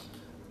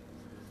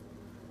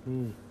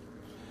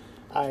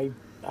 I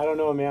don't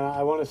know, man.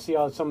 I want to see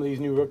how some of these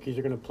new rookies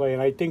are going to play,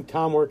 and I think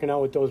Tom working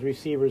out with those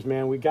receivers,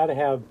 man. We got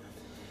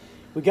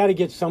to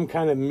get some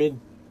kind of mid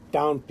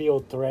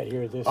downfield threat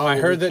here. This. Oh, I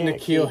year. heard We that can't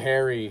N'Keal keep-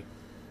 Harry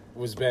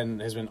has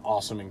been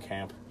awesome in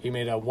camp. He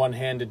made a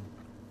one-handed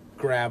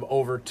grab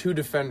over 2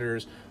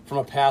 defenders from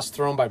a pass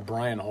thrown by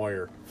Brian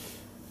Hoyer.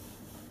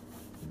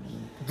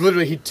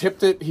 Literally, he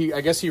tipped it.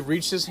 I guess he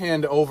reached his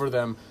hand over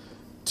them,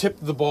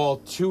 tipped the ball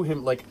to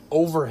him, like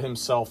over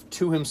himself,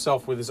 to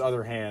himself with his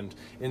other hand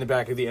in the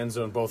back of the end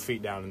zone, both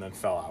feet down, and then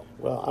fell out.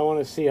 Well, I want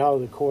to see how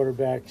the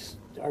quarterbacks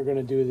are going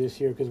to do this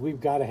year because we've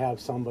got to have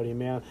somebody,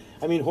 man.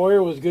 I mean,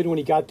 Hoyer was good when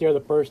he got there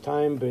the first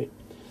time, but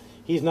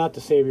he's not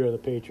the savior of the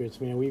Patriots,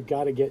 man. We've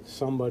got to get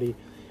somebody.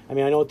 I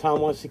mean, I know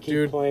Tom wants to keep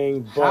Dude,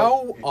 playing, but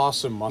how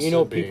awesome must you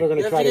know it be? people are going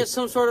you to have try to to get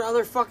some sort of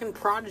other fucking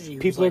prodigy.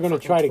 who's people are like going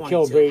to fucking try to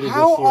kill 22. Brady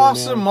How this year,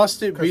 awesome man.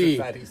 must it Because be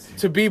of fatties.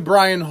 to be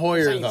Brian I'm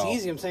Hoyer, saying though? it's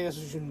easy. I'm saying that's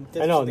what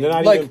you. I know they're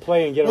not Like, even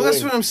playing and get well, a that's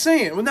ring. what I'm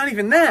saying. Well, not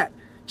even that.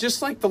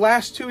 Just like the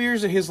last 2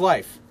 years of his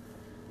life.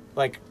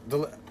 Like,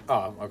 oh,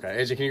 okay.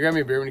 AJ, can you grab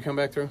me a beer when you come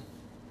back through?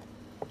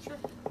 Sure.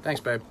 Thanks,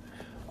 babe.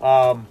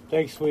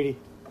 Thanks, sweetie.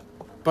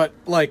 But,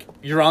 like,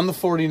 you're on the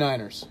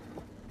 49ers.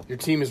 Your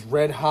team is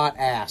red hot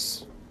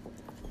ass.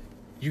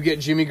 You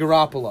get Jimmy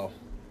Garoppolo.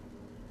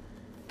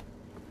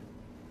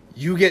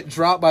 You get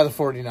dropped by the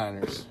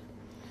 49ers.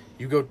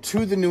 You go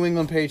to the New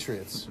England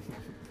Patriots.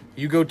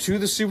 You go to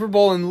the Super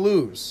Bowl and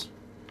lose.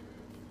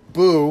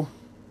 Boo.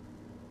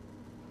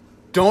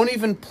 Don't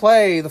even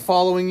play the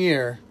following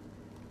year.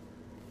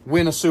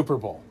 Win a Super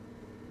Bowl.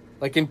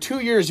 Like, in 2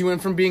 years, you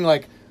went from being,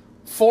 like,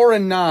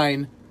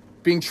 4-9,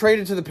 being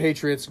traded to the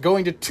Patriots,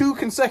 going to 2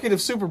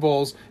 consecutive Super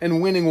Bowls,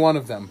 and winning one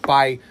of them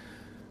by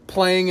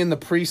playing in the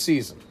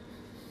preseason.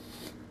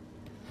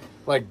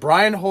 Like,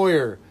 Brian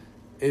Hoyer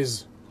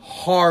is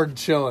hard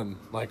chilling.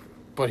 Like,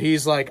 but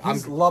he's like,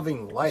 He's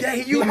loving life. yeah,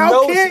 He how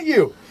knows- can't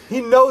you? He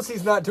knows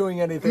he's not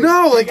doing anything.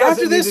 No, He like, doesn't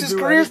after need this, to his do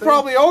career's anything.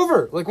 probably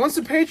over. Like, once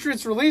the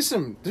Patriots release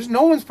him, there's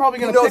no one's probably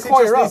He going to knows pick he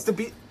just Hoyer needs up.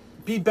 to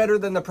be better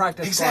than the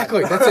practice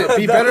Exactly, squad. that's it.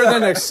 Be better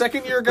than a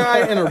second-year guy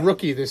and a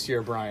rookie this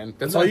year, Brian.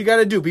 That's all you got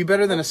to do. Be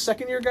better than a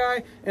second-year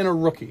guy and a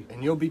rookie.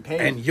 And you'll be paid.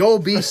 And you'll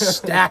be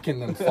stacking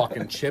them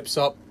fucking chips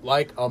up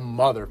like a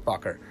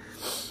motherfucker.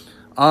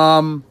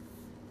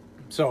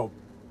 So,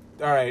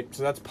 all right.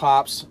 So that's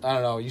Pops. I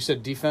don't know. You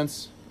said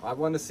defense? I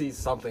want to see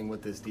something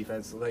with this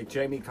defense. Like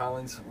Jamie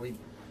Collins,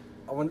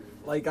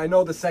 I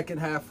know the second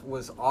half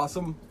was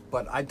awesome,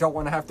 but I don't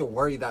want to have to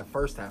worry that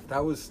first half.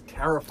 That was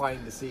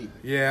terrifying to see.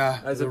 Yeah.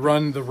 As The a-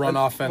 run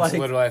offense, like,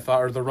 literally, I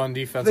thought, or the run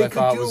defense, They I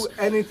thought could do was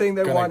anything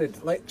they gonna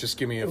wanted. Like, just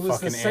give me a it was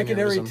fucking the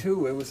secondary aneurysm.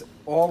 too. It was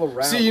all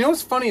around. See, you know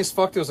what's funny as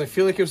fuck, though, is I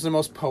feel like it was the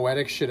most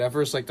poetic shit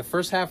ever. It's like the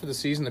first half of the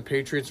season, the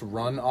Patriots'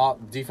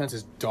 defense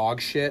is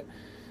dog shit.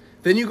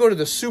 Then you go to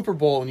the Super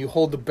Bowl and you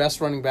hold the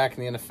best running back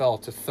in the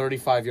NFL to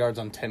 35 yards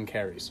on 10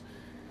 carries.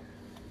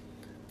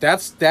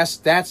 That's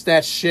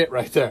that shit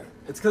right there.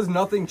 It's because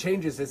nothing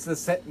changes.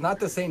 It's not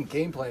the same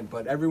game plan,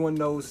 but everyone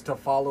knows to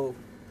follow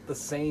the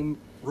same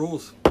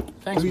rules.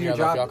 Thanks, Do your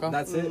Miguel job. Galco.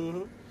 That's it.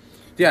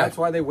 Yeah. That's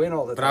why they win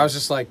all the But time. I was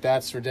just like,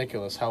 that's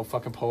ridiculous. How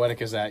fucking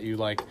poetic is that? You,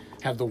 like,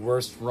 have the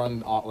worst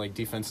run,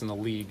 defense in the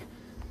league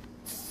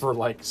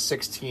for,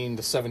 16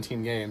 to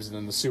 17 games, and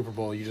then the Super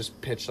Bowl, you just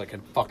pitch, a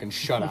fucking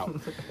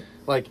shutout.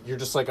 You're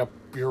just,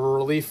 you're a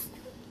relief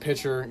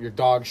pitcher, you're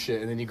dog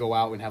shit, and then you go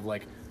out and have,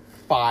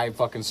 5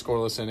 fucking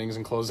scoreless innings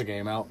and close the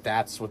game out.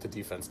 That's what the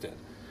defense did.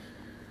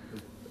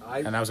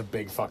 And that was a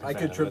big fucking I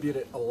fan of contribute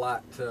it a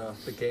lot to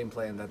the game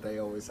plan that they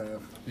always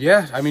have.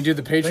 Yeah, I mean, dude,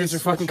 the Patriots They are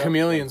fucking switch up.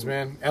 chameleons,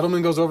 man.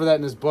 Edelman goes over that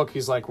in his book.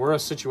 He's like, we're a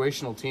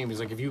situational team. He's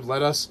like, if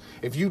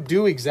you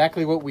do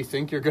exactly what we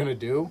think you're going to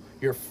do,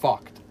 you're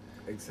fucked.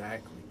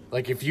 Exactly.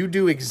 If you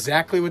do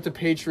exactly what the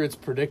Patriots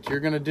predict you're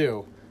going to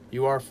do,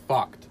 you are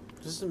fucked.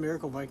 Is this a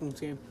Miracle Vikings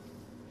game?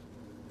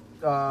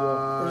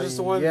 Or is this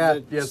the one Yeah,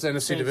 that it's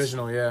NFC Saints-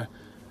 divisional, yeah.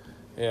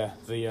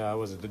 Yeah,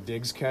 was it the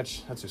Diggs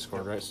catch? That's who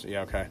scored, right? So,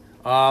 yeah, okay.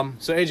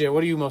 So, AJ,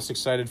 what are you most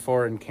excited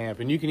for in camp?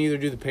 And you can either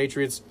do the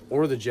Patriots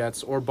or the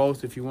Jets or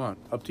both if you want.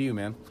 Up to you,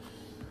 man.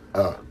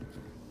 I'm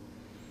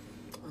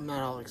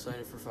not all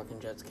excited for fucking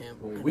Jets camp.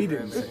 We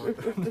Never didn't.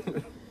 have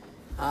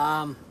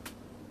been.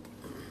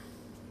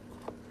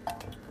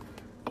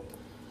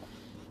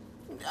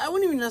 I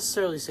wouldn't even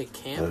necessarily say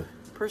camp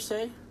per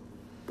se,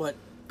 but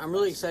I'm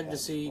really excited to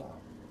see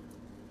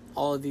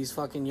all of these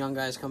fucking young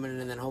guys coming in,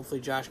 and then hopefully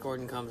Josh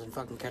Gordon comes and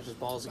fucking catches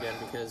balls again.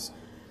 Because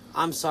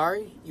I'm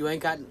sorry, you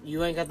ain't got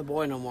the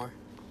boy no more.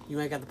 You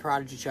ain't got the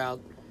prodigy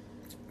child,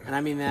 and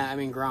I mean that. I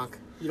mean Gronk.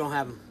 You don't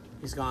have him.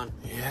 He's gone.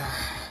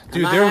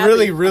 Dude, not they're happy.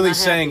 really, I'm really not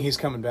saying happy. he's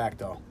coming back,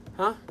 though.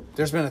 Huh?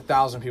 There's been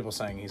 1,000 people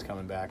saying he's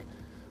coming back.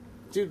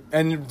 Dude,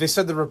 And they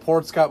said the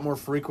reports got more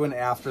frequent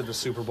after the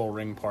Super Bowl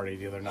ring party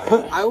the other night.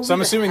 I will So I'm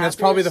be the assuming that's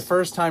probably the happiest-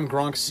 first time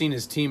Gronk's seen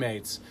his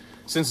teammates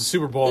since the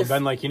Super Bowl and If-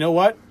 been like, you know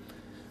what?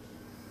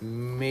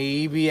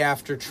 Maybe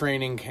after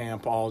training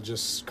camp, I'll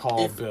just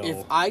call Bill.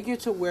 If I get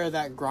to wear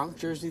that Gronk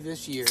jersey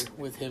this year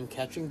with him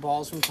catching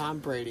balls from Tom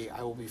Brady,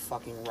 I will be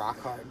fucking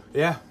rock hard.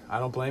 Yeah, I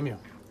don't blame you.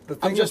 The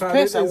thing I'm just about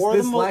pissed. it I is wore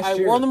this the last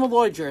year. I wore the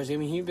Malloy jersey. I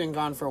mean, he'd been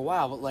gone for a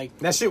while, but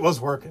That shit was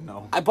working,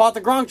 though. I bought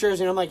the Gronk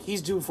jersey, and I'm like,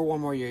 he's due for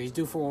one more year. He's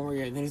due for one more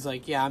year. And then he's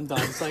like, yeah, I'm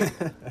done. It's like,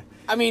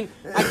 I mean,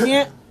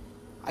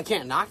 I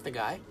can't knock the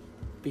guy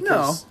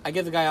because I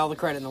give the guy all the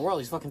credit in the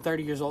world. He's fucking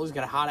 30 years old. He's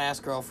got a hot ass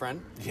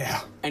girlfriend,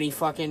 Yeah. and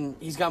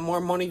he's got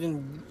more money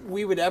than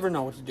we would ever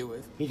know what to do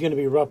with. He's going to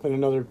be rough in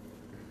another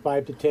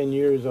 5 to 10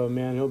 years, though,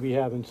 man. He'll be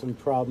having some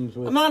problems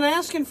with. I'm not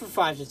asking for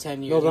 5 to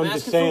 10 years. No, but I'm I'm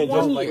just asking saying, for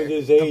 1 just year. with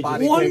his age,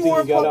 body the One thing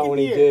more he got out fucking when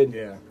he year. did.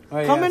 Yeah. Oh,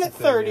 yeah, Come in that's at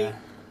the thing, 30, yeah.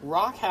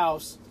 rock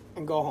house,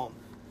 and go home.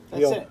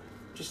 That's Yo. it.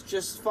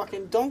 Just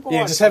fucking don't go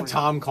Yeah, out just at have 20.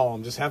 Tom call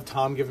him. Just have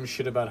Tom give him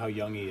shit about how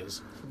young he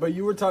is. But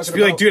you were talking Just be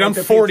like, about, dude, I'm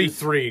the Patriots-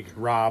 43,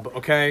 Rob,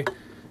 okay?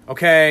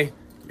 Okay?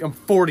 I'm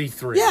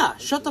 43. Yeah,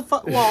 shut the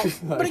fuck. Well,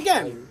 but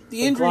again,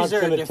 the injuries Gronk's are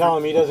going to tell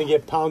him different. he doesn't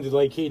get pounded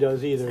like he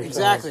does either. so-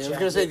 Exactly. I was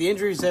gonna say the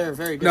injuries there are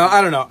very No, different.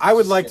 I don't know. I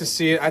would like to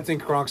see it. I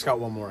think Gronk's got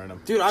one more in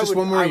him. Dude, I just would-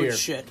 one more I would year.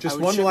 shit. Just I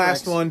would one shit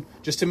last bricks. one,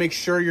 just to make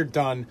sure you're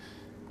done.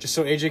 Just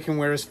so AJ can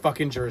wear his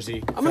fucking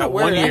jersey. I'm gonna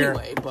wear it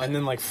anyway, but- and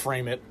then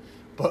frame it.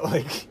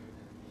 But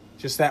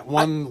just that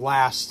one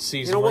last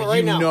season You know what? where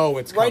Right now,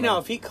 it's coming. right now,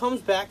 if he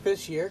comes back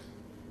this year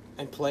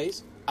and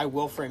plays, I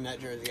will frame that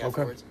jersey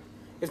afterwards.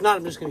 If not,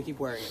 I'm just gonna keep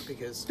wearing it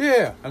because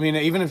Yeah, I mean,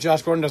 even if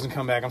Josh Gordon doesn't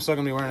come back, I'm still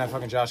gonna be wearing that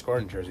fucking Josh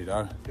Gordon jersey,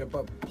 dog. Yeah,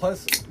 but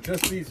plus,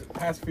 just these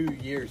past few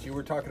years, you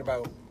were talking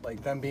about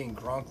them being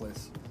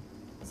Gronkless.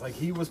 It's like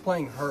he was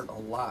playing hurt a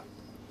lot,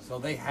 so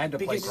they had to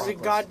play because he's a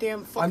Gronkless.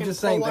 goddamn fucking. I'm just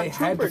saying full-on they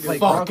had to trooper, play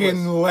dude. Fucking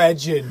Gronkless.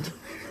 legend.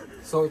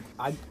 So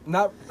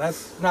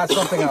that's not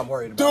something I'm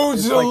worried about.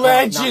 Dude's It's a like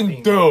that not legend,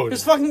 being- dude.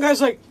 This fucking guy's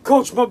like,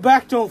 Coach, my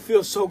back don't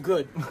feel so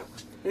good.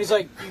 And he's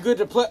like, you good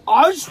to play?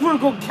 I just want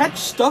to go catch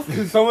stuff.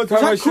 Can someone tie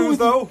Is that my cool shoes with you?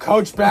 though?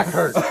 Coach back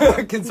hurt.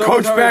 Can someone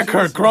Coach tie my back shoes?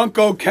 hurt. Gronk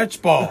go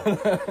catch ball.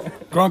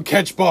 Gronk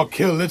catch ball,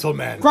 kill little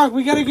man. Gronk,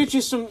 we gotta get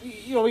you some,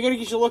 we gotta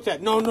get you looked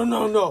at.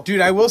 No. Dude,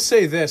 I will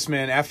say this,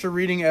 man. After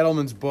reading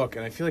Edelman's book,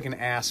 and I feel like an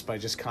ass by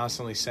just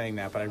constantly saying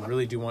that, but I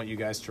really do want you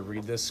guys to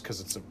read this because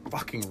it's a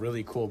fucking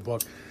really cool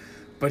book.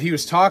 But he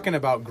was talking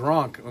about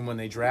Gronk and when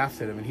they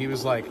drafted him, and he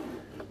was like,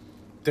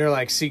 they're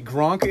like, see,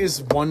 Gronk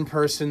is one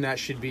person that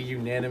should be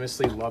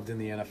unanimously loved in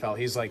the NFL.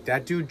 He's like,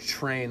 that dude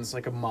trains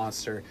like a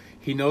monster.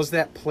 He knows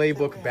that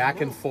playbook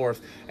back and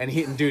forth. And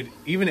dude,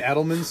 even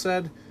Edelman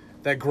said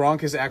that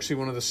Gronk is actually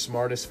one of the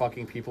smartest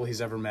fucking people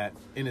he's ever met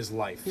in his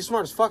life. He's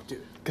smart as fuck,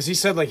 dude. Because he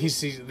said, he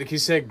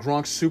said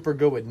Gronk's super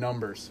good with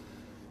numbers.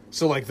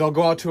 So, they'll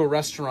go out to a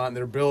restaurant and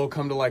their bill will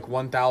come to,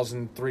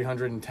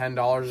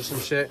 $1,310 or some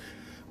shit.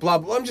 Blah,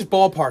 blah, I'm just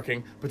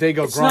ballparking. But they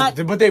go, It's Gronk.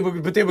 not- But they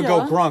would go,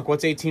 Yeah. Gronk,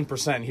 what's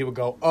 18%? And he would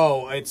go,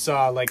 oh, it's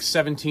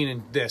 17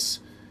 and this.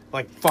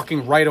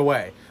 Fucking right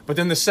away. But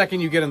then the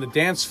second you get on the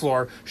dance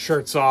floor,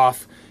 shirts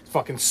off,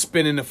 fucking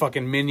spinning a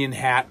fucking Minion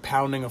hat,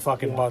 pounding a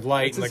fucking Bud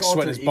Light, It's and his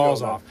sweating alter his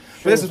balls ego, off.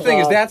 But that's the thing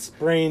is that's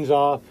brains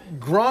off.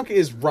 Gronk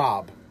is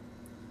Rob.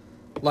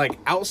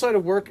 Outside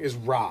of work is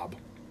Rob.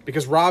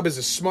 Because Rob is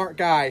a smart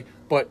guy,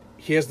 but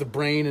he has the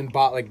brain and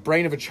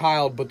brain of a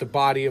child, but the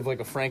body of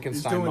a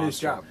Frankenstein He's doing monster. his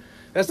job.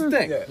 That's the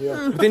thing.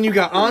 Yeah. But then you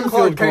got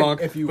on-field Clark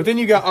Kent, Gronk. But then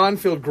you got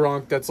on-field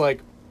Gronk that's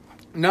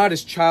not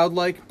as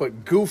childlike,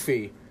 but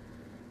goofy,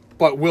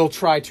 but will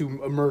try to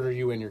murder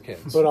you and your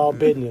kids. But all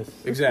business.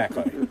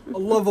 Exactly. A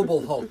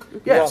lovable Hulk.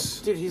 Yes.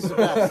 Dude, he's the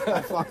best.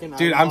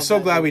 Dude, I I'm love so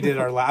that glad dude. we did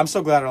I'm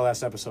so glad our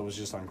last episode was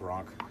just on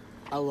Gronk.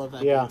 I love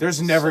that. Yeah. dude.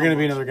 There's never So going to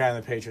be much. another guy in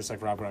the Patriots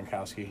like Rob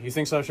Gronkowski. You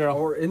think so, Cheryl?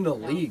 Or in the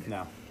league.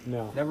 No.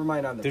 No. Never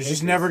mind on the There's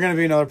just Patriots. never going to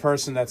be another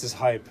person that's as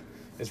hype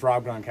as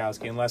Rob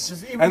Gronkowski, unless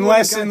Just even when he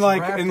unless got in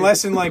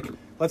drafted.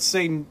 let's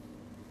say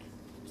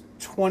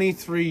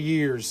 23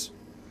 years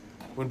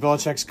when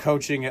Belichick's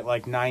coaching at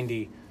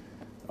 90,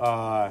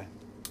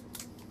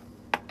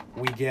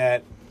 we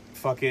get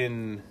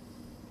fucking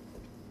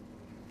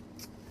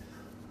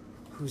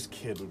whose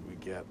kid would we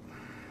get?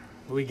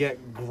 We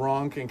get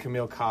Gronk and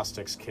Camille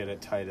Kostek's kid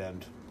at tight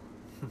end,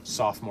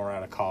 sophomore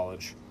out of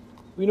college.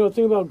 You know, the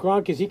thing about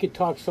Gronk is he could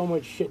talk so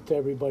much shit to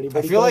everybody. But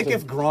I he feel like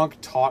doesn't. if Gronk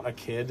taught a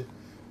kid,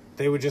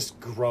 they would just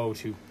grow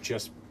to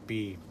just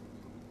be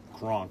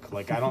Gronk.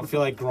 I don't feel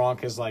like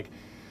Gronk is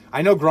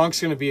I know Gronk's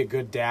going to be a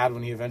good dad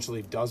when he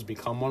eventually does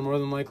become one, more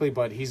than likely,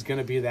 but he's going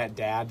to be that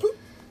dad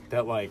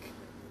that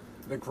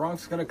The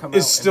Gronk's gonna come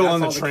is out, still and on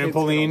the that's all kid's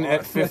gonna trampoline want.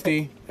 at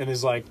 50 and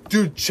is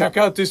dude, check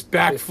out this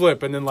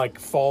backflip, and then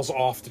falls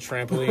off the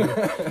trampoline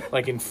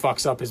and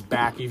fucks up his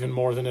back even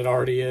more than it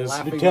already is.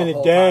 Laughing the Lieutenant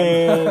whole time.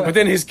 Dan. But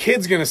then his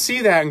kid's going to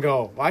see that and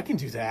go, well, I can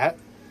do that.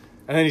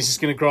 And then he's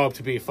just going to grow up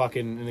to be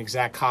an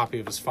exact copy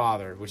of his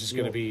father, which is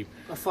going to be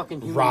A fucking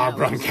human Rob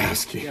Alex.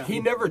 Gronkowski.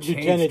 He never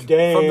Lieutenant changed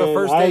Dan, from the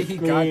first day ice he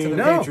got to the cream.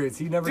 No. Patriots.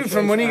 He never Dude, changed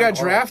from when he got at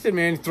all. drafted,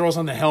 man, he throws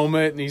on the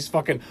helmet and he's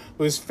fucking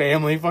with his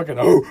family, and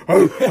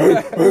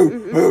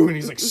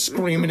he's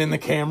screaming in the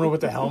camera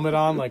with the helmet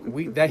on.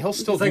 He'll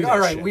still It's do that all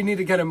right, shit. we need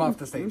to get him off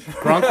the stage.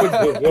 Gronk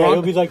would, Yeah,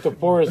 he'll be like the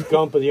Forrest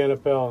Gump of the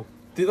NFL.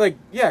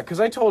 because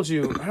I told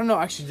you, I don't know,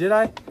 actually, did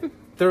I?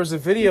 There was a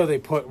video they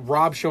put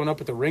Rob showing up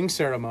at the ring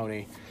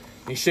ceremony.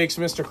 He shakes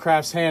Mr.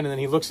 Kraft's hand, and then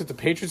he looks at the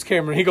Patriots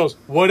camera, and he goes,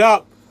 "What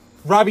up?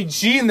 Robbie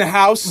G in the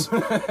house."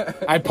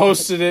 I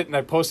posted it, and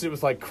I posted it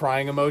with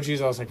crying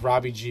emojis. I was like,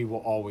 Robbie G will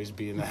always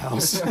be in the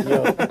house.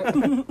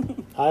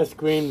 I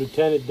screamed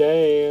Lieutenant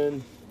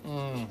Dan.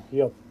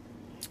 Yep.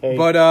 Hey,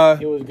 But,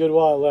 it was good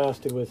while it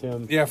lasted with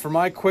him. yeah, for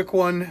my quick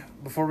one,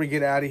 before we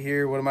get out of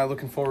here, what am I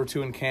looking forward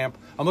to in camp?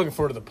 I'm looking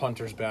forward to the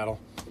punters battle.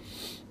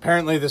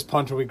 Apparently, this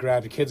punter we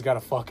grabbed, the kid's got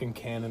a fucking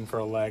cannon for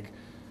a leg.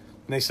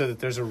 And they said that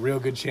there's a real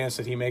good chance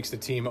that he makes the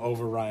team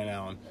over Ryan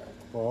Allen.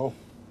 Well,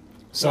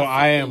 So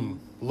I am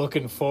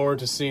looking forward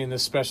to seeing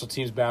this special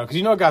teams battle.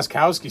 Because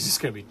Gostkowski's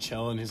just going to be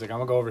chilling. He's like, I'm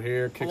going to go over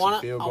here, kick some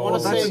field I goals.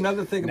 wanna Well, that's say-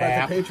 another thing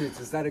Nap. about the Patriots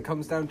is that it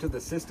comes down to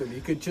the system.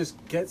 You could just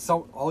get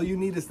all you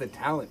need is the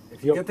talent.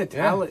 If you Yep. get the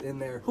talent in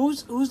there,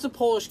 Who's the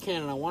Polish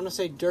cannon? I want to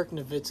say Dirk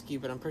Nowitzki,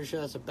 but I'm pretty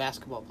sure that's a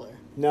basketball player.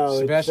 no,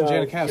 Sebastian it's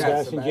Janikowski.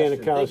 Sebastian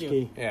Sebastian. Thank you.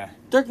 Janikowski. Yeah.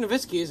 Dirk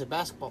Nowitzki is a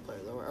basketball player,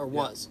 though, or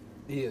was.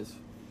 he is.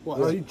 Was.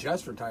 Well, he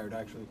just retired,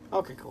 actually.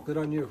 Okay, cool. Good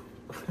on you.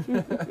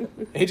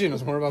 AJ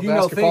knows more about You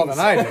know basketball things.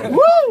 than I do.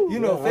 You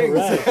know All things.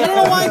 right. I don't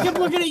know why I kept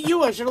looking at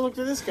you. I should have looked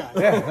at this guy.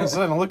 Yeah,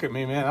 don't look at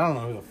me, man. I don't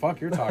know who the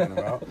fuck you're talking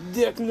about.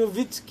 Dirk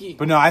Nowitzki.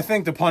 But no, I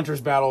think the punters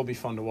battle will be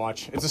fun to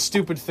watch. It's a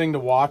stupid thing to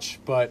watch,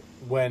 but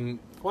when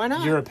Why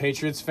not? you're a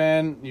Patriots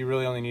fan, you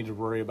really only need to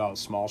worry about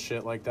small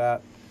shit like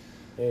that.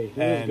 Hey, he was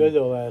And- good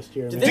though last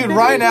year. Did man. they Dude, pick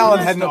Ryan him? Allen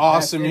That's had an the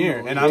awesome best year,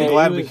 in the and league. I'm Yeah,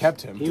 glad he we was-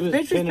 kept him. He was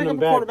Patriots pinning pick him up a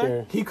back quarterback?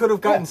 there. He could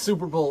have gotten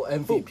Super Bowl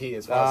MVP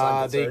as far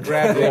as I'm They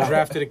concerned.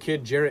 drafted a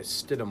kid, Jarrett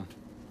Stidham.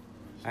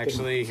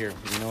 Actually, here,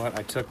 you know what?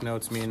 I took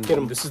notes.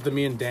 Stidham. This is the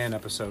me and Dan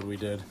episode we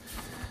did.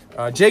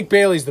 Jake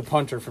Bailey's the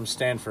punter from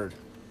Stanford.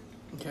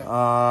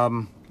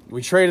 Okay.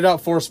 We traded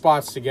up 4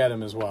 spots to get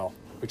him as well.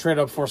 We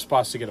traded up 4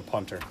 spots to get a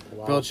punter.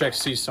 Belichick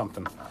sees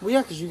something. Well,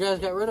 yeah, because you guys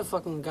got rid of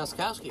fucking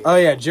Gostkowski. Oh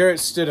yeah, Jarrett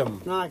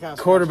Stidham, No, not Gostkowski.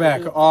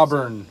 quarterback, Who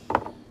Auburn.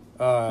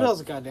 Who else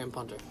is a goddamn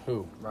punter?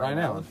 Who? Ryan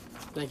Allen.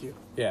 Thank you.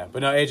 Yeah,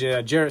 but no,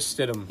 AJ, Jarrett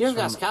Stidham. You have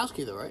from-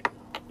 Gostkowski, though, right?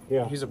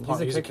 Yeah. He's a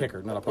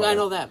kicker, not a punter. Yeah, I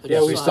know that. But Yeah,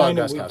 you we we still still signed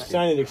have him. We Gostkowski.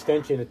 signed an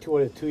extension, a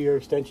 2-year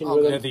extension Oh,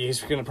 with I him. think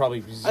he's gonna probably.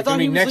 I thought I he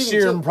mean, was next leaving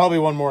year too. probably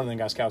one more, and then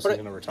Gostkowski's But,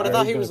 gonna but retire. I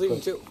thought he He's was gonna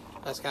leaving too.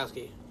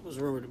 Gostkowski was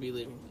rumored to be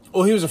leaving.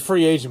 Well, he was a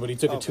free agent, but he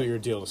took a Okay. 2-year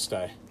deal to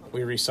stay.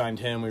 We re-signed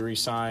him. We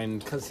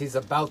re-signed Because he's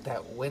about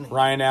that winning.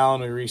 Ryan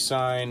Allen. We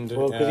re-signed.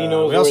 Well, 'cause he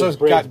knows we where also his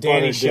bread's got Danny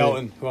buttered, dude.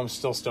 Shelton, who I'm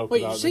still stoked Wait,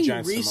 you about. say the you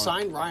Giants tomorrow.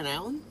 re-signed Ryan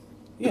Allen?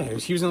 Yeah,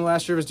 he was in the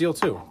last year of his deal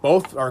too.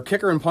 Both our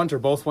kicker and punter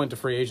both went to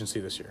free agency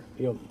this year,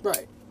 Yep.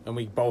 Right. and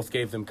we both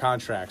gave them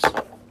contracts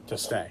to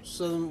stay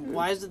So then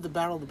why is it the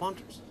battle of the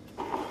punters?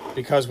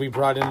 because we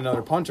brought in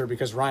another punter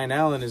because Ryan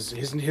Allen is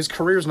his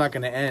career's not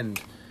going to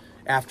end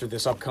after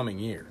this upcoming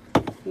year.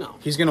 No.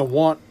 He's going to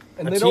want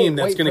And a they don't team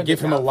that's wait going to for give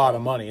the him a cap. lot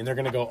of money, and they're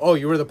going to go, "Oh,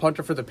 you were the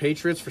punter for the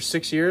Patriots for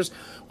 6 years.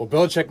 Well,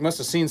 Belichick must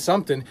have seen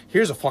something.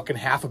 Here's a fucking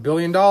 $500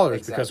 million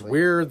because Exactly.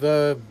 we're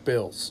the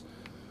Bills."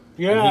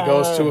 Yeah. And he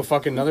goes to a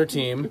fucking another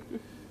team,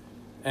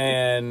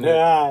 and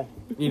Yeah.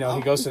 you know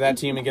he goes to that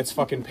team and gets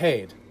fucking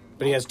paid.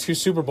 But he has 2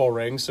 Super Bowl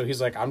rings, so he's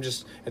like, "I'm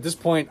just at this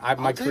point, my I'll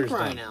take career's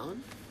Ryan done."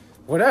 Allen.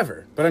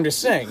 Whatever. But I'm just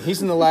saying,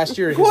 he's in the last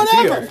year of his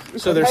Whatever. deal,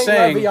 so they're Hey,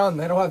 saying. Le'Veon,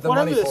 they don't have the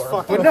Whatever money this for him.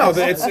 fucking. But no,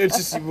 it's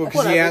just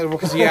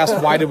because he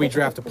asked why did we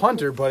draft a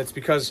punter, but it's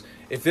because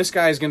if this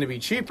guy is going to be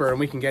cheaper and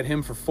we can get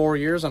him for 4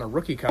 years on a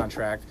rookie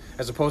contract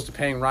as opposed to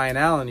paying Ryan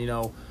Allen,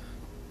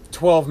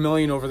 $12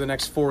 million over the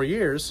next 4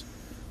 years,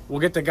 we'll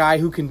get the guy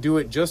who can do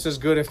it just as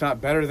good, if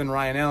not better, than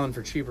Ryan Allen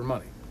for cheaper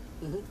money.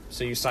 Mm-hmm.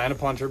 So you sign a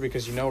punter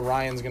because you know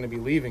Ryan's going to be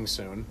leaving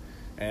soon,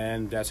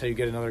 and that's how you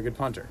get another good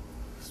punter.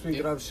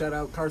 Speaking of, shout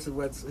out Carson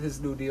Wentz, his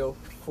new deal,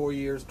 4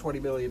 years,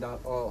 $20 million,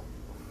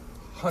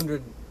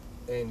 $120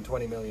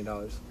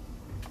 million.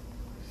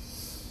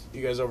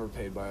 You guys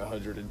overpaid by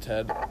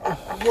 110.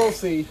 We'll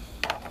see.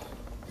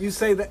 You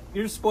say that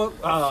you're spoiled.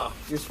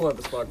 You're spoiled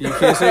the spot. You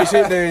can't say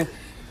shit there. To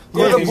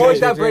the point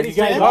that Brady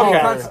said, Okay, all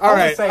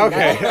right, okay, all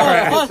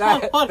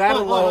right. That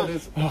alone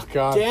is. Oh,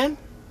 God. Dan,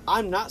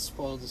 I'm not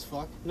spoiled as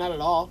fuck. Not at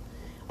all.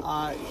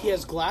 He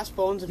has glass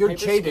bones and You're paper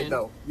jaded skin.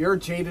 though. You're a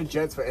jaded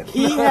Jets fan.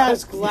 He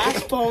has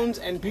glass bones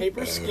and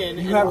paper skin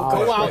and have will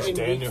glass go out Wish in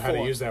Dan week knew 4. how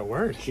to use that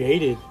word.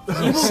 Jaded.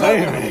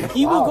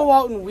 He will go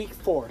out in week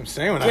 4. I'm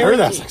saying when I heard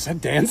that, I was like, is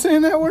that Dan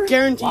saying that word?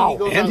 Guaranteed he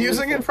goes out And in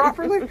using week it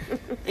properly? 4.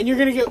 And you're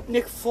going to get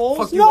Nick Foles?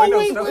 Fuck you, No, I know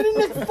wait, stuff. where did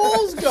Nick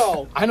Foles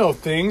go? I know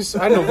things.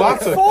 I know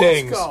lots of Foles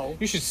things. go?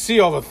 You should see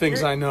all the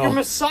things I Your know.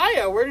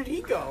 Messiah, where did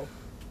he go?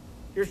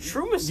 Your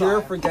true Messiah.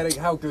 You're forgetting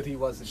how good he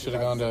was. Should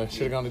have gone to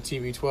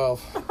TB12.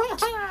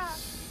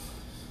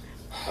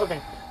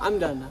 Okay, I'm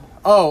done now.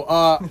 Oh,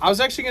 I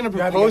was actually going to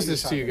You had to propose get your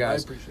this to you shot in. I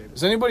guys. appreciate it.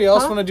 Does anybody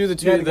else Huh? want to do You had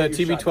to the get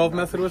your TB12 shot in.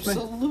 method with me?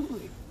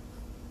 Absolutely.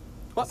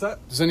 What's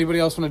that? Does anybody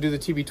else want to do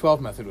the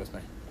TB12 method with me?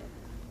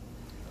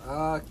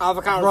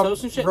 Avocado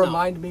toast and shit? No.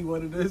 Remind me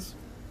what it is.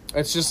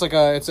 It's just like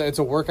it's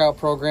a workout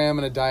program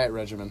and a diet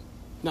regimen.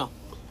 No.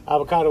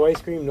 Avocado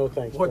ice cream? No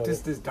thanks. What brother.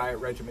 does this diet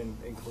regimen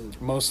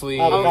include? Mostly.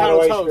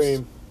 Avocado ice toast.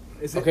 cream.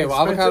 Is it Okay,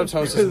 well, avocado expensive?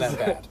 toast isn't that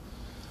bad.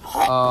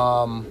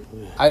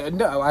 I don't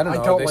know. I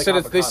don't They like said they said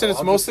avocado, it's I'll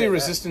just mostly say that.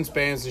 resistance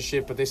bands and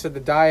shit, but they said the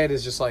diet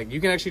is just like you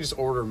can actually just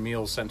order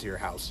meals sent to your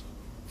house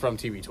from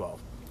TB12.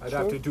 I'd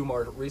have to do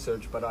more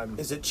research, but I'm.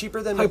 Is it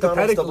cheaper than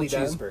McDonald's double Hypothetically,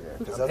 Dan.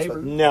 cheeseburger? 'Cause On that's paper.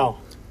 what, No.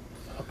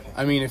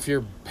 I mean, if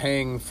you're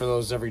paying for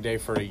those every day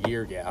for a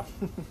year, yeah.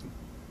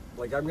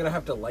 Like, I'm gonna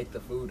have to like the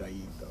food I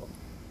eat, though.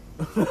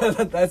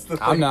 That's the thing.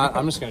 I'm not.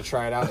 I'm just gonna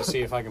try it out to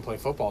see if I can play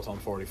football till I'm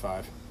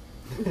 45.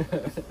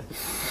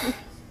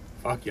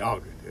 Fuck y'all,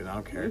 dude. I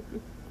don't care.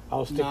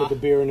 I'll stick Nah. with the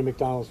beer and the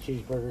McDonald's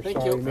cheeseburger. Thank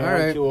Sorry, you. man. All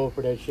right. I'm too old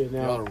for that shit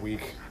Y'all now. are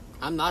weak.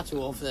 I'm not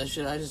too old for that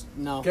shit. I just,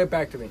 no. Get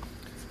back to me.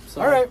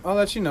 All right, I'll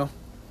let you know.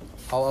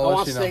 I'll I let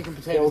want you steak know.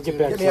 and Yeah, we'll potatoes. get too.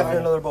 back get me after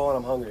another bowl and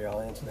I'm hungry. I'll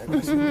answer that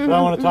question. But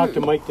I want to talk to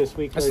Mike this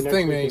week. That's or the next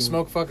thing, man. week You and-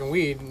 smoke fucking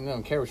weed, and I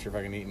don't care what you're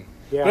fucking eating.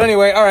 Yeah. But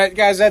anyway, all right,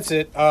 guys, that's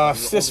it.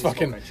 This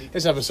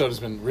episode has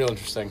been real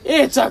interesting.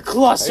 It's a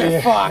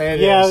clusterfuck.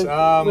 It Yeah, is.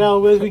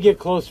 well, as we get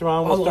closer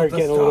on, we'll all start of the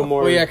getting a little stuff.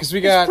 more. Well, yeah, because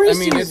we got. I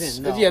mean,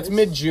 preseason, though. it's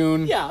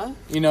mid-June. Yeah.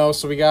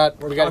 So we got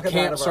We're camp talking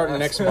out of our starting ass.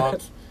 next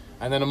month,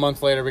 and then a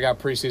month later we got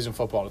preseason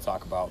football to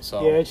talk about.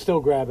 So Yeah, it's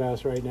still grab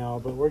ass right now,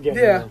 but we're getting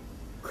Yeah. there.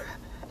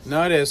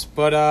 no, it is.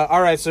 But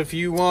all right, so if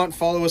you want,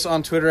 follow us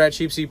on Twitter at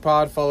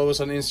CheapSeatPod. Follow us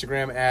on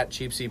Instagram at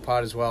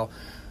CheapSeatPod as well.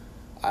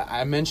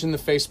 I mentioned the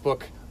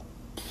Facebook.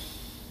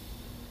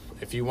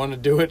 If you want to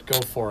do it, go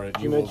for it.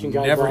 You will mentioned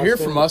Guy never hear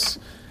Boston. from us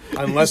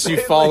unless you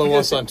follow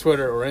us on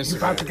Twitter or You're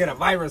about to Instagram. get a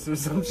virus or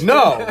some shit.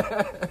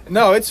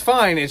 No, it's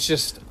fine. It's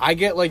just I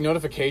get like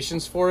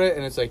notifications for it,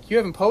 and it's like you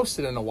haven't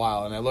posted in a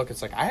while, and I look,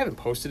 it's like I haven't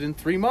posted in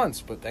 3 months,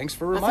 but thanks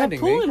for I thought reminding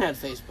Poulin me. had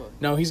Facebook.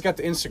 No, he's got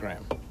the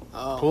Instagram.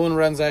 Oh. Poulin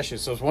runs that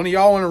shit. So if one of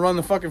y'all want to run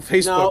the fucking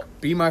Facebook, No.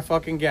 be my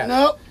fucking guest.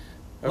 Nope.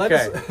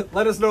 Okay.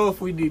 Let us know if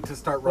we need to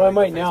start Well, I running.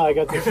 might the now. I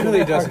got It this. really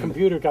Our doesn't.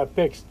 computer got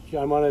fixed.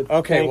 I want to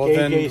Okay, thank well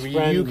then AJ's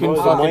friend. you can what was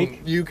it, fucking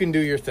Mike. you can do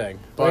your thing,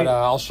 but Right.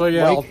 I'll show you.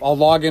 Mike? I'll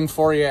log in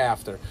for you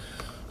after.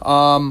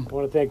 I want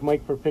to thank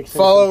Mike for fixing.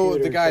 Follow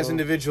computer, the guys so-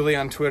 individually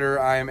on Twitter.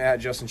 I am at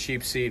Justin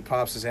Cheapseat.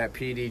 Pops is at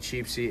PD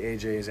Cheapseat.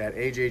 AJ is at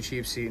AJ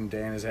Cheapseat, and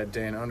Dan is at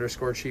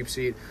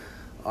Dan_Cheapseat.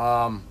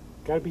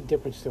 Gotta be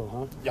different still,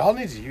 huh? Y'all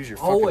need to use your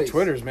fucking Always.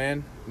 Twitters,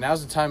 man.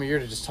 Now's the time of year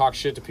to just talk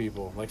shit to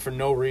people, like for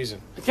no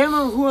reason. I can't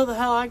remember who the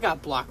hell I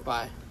got blocked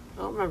by.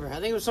 I don't remember. I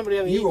think it was somebody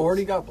on the You Eagles.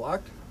 already got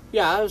blocked?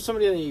 Yeah, it was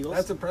somebody on the Eagles.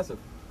 That's impressive.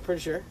 pretty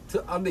sure.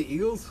 On the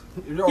Eagles?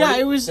 Yeah,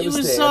 it was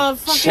Dan.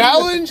 fucking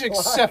Challenge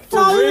except for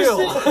No, it real.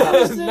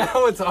 was the-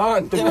 Now it's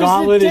on. The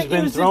gauntlet has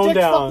been thrown It was the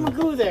Dick down. fucking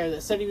Magoo there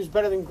that said he was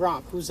better than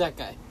Gronk. Who's that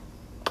guy?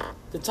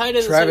 The tight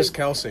end. Travis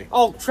Kelce.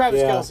 Oh,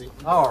 Travis Yeah. Kelce.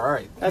 Oh, all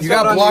right. That's You what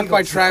got I'm- blocked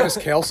by Travis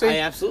Kelce? I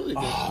absolutely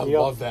did. I Yep.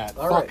 love that.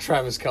 All Fuck right.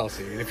 Travis Kelce.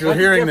 And if you're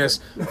hearing this,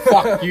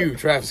 fuck you,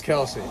 Travis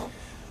Kelce.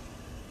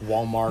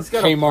 Walmart, He's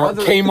got a Kmart,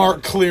 brother-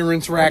 Kmart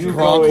clearance rack, You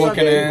Gronk go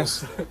looking in.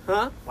 ass.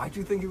 Why'd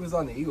you think he was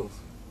on the Eagles?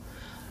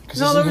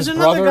 Because No, isn't there was his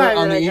another brother guy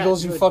on that the I got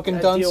Eagles, you to fucking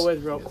deal dunce?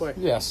 with real quick.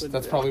 Yes, With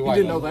that's the- probably You why.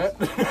 didn't know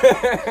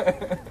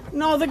that?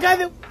 No, the guy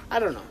that I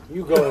don't know.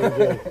 You go,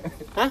 AJ.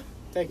 Huh?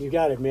 You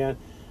got it, man.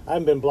 I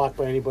haven't been blocked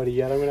by anybody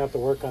yet. I'm gonna have to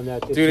work on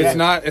that. This Dude, year.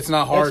 it's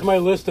not hard. That's my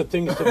list of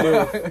things to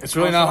do. It's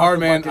really not hard,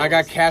 man. I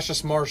got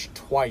Cassius Marsh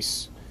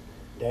twice.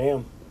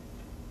 Damn.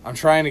 I'm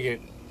trying to get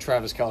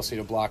Travis Kelce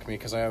to block me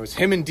because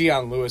him and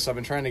Deion Lewis. I've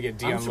been trying to get I'm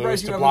Deion Lewis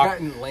surprised you to haven't block.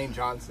 gotten Lane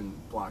Johnson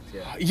blocked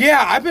yet.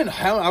 Yeah,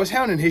 I was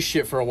hounding his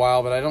shit for a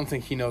while, but I don't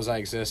think he knows I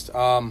exist.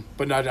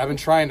 But no, I've been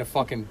trying to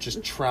fucking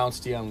just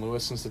trounce Deion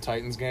Lewis since the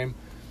Titans game.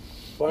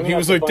 Well, I'm He gonna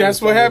was have like, to find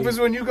 "That's what somebody. happens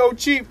when you go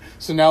cheap."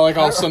 So now, like,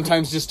 I'll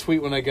sometimes just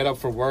tweet when I get up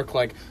for work,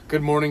 like,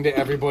 "Good morning to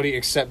everybody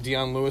except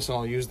Deion Lewis," and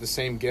I'll use the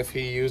same GIF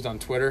he used on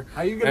Twitter.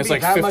 How are you And going it's to be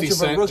like that 50 much of a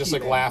Cent, rookie, just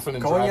like man? laughing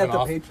and going driving at the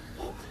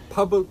off.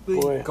 publicly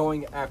Boy.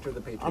 going after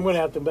the Patriots. I'm gonna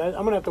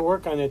have to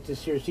work on it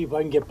this year. See if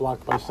I can get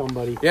blocked by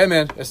somebody. Yeah,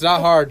 man, it's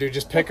not hard, dude.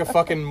 Just pick a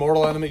fucking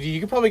mortal enemy. You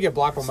could probably get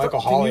blocked by Michael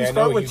Can Hawley. you I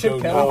start know with you Chip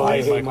don't Kelly? know. Oh, I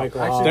Actually, hate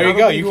Michael actually, Hall. There I you don't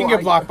go. think You can are.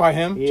 get blocked by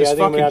him. Yeah, Just I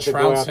think I'm gonna fucking have to go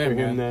trounce after him, him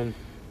man. then.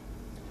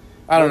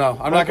 I don't know.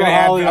 I'm not Michael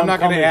gonna Hawley, I'm not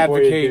gonna coming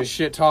for you, advocate dude.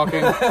 shit talking,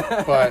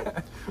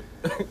 but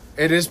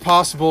it is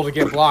possible to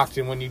get blocked,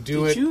 and when you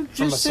do Did it you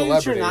from a just say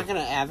that celebrity, you're not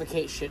going to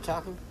advocate shit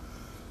talking?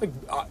 like,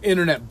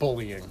 internet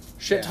bullying,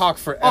 shit Yeah. talk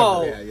forever.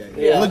 Oh,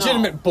 Yeah.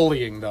 Legitimate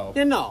bullying though.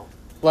 Yeah, no.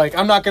 Like,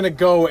 I'm not gonna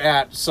go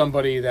at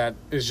somebody that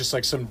is just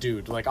like some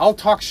dude. Like, I'll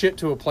talk shit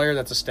to a player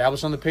that's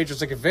established on the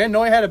Patriots. Like, if Van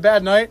Noy had a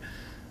bad night,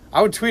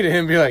 I would tweet at him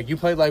and be like, "You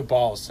played like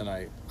balls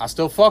tonight. I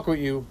still fuck with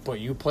you, but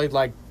you played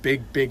like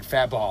big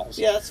fat balls."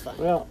 Yeah, that's fine.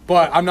 Well,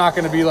 But I'm not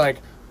gonna be like,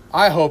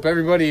 "I hope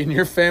everybody in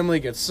your family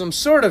gets some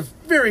sort of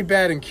very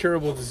bad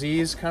incurable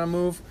disease" kind of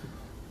move.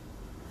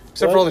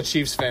 Except for all the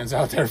Chiefs fans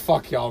out there.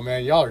 Fuck y'all,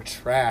 man. Y'all are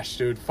trash,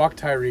 dude. Fuck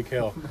Tyreek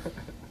Hill.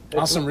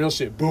 On some real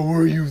shit. But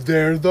were you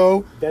there,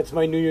 though? that's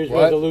my New Year's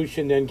What?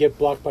 resolution. Then get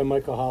blocked by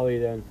Michael Hawley.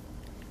 Then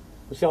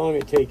we'll see how long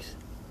it takes.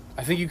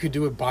 I think you could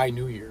do it by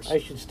New Year's. I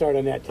should start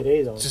on that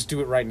today, though. Just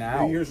do it right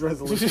now. New Year's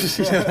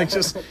resolution. Yeah, like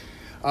just,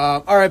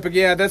 all right, but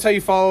yeah, that's how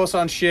you follow us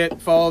on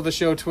shit. Follow the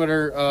show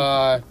Twitter.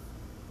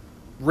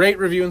 Rate,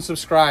 review, and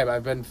subscribe.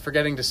 I've been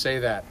forgetting to say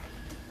that.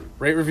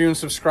 Rate, review, and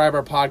subscribe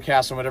our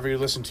podcast on whatever you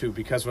listen to,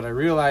 because what I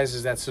realize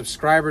is that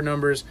subscriber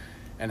numbers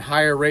and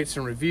higher rates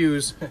and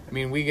reviews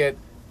mean we get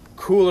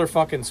cooler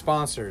fucking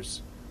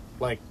sponsors,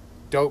 like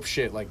dope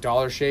shit, like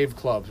Dollar Shave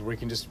Clubs, where we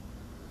can just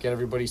get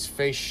everybody's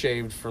face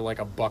shaved for like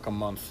 $1 a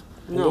month.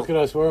 And look at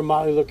us. We're a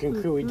motley looking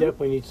crew. We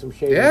definitely need some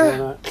shaving Yeah.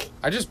 going on.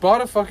 I just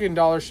bought a fucking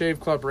Dollar Shave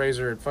Club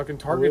razor at fucking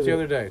Target is the it?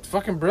 other day. It's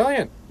fucking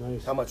brilliant.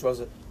 Nice. How much was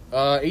it?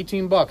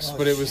 $18,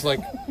 but it was like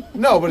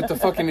no, but the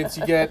fucking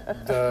you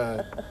get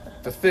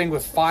the thing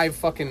with 5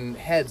 fucking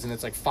heads, and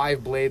it's like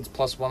 5 blades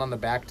plus 1 on the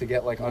back to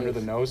get like under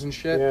the nose and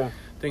shit. Yeah.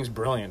 Thing's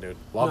brilliant, dude.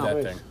 Love No.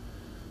 that thing.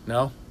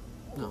 No?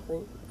 No.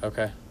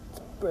 Okay.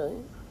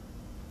 Brilliant.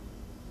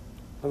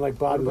 I'm like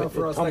Bobby What with about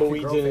for the us that can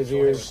tumbleweeds grow in his facial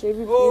hair? ears. Shave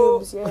your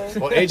pubes, yeah.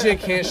 Well, AJ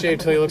can't shave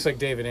till he looks like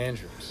David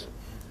Andrews,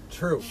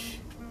 True.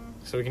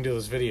 so we can do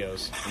those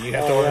videos. And you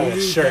have to Oh, order yeah. that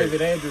Use shirt.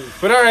 David Andrews.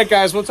 But all right,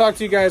 guys, we'll talk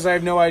to you guys. I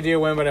have no idea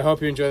when, but I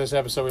hope you enjoy this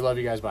episode. We love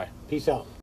you guys. Bye. Peace out.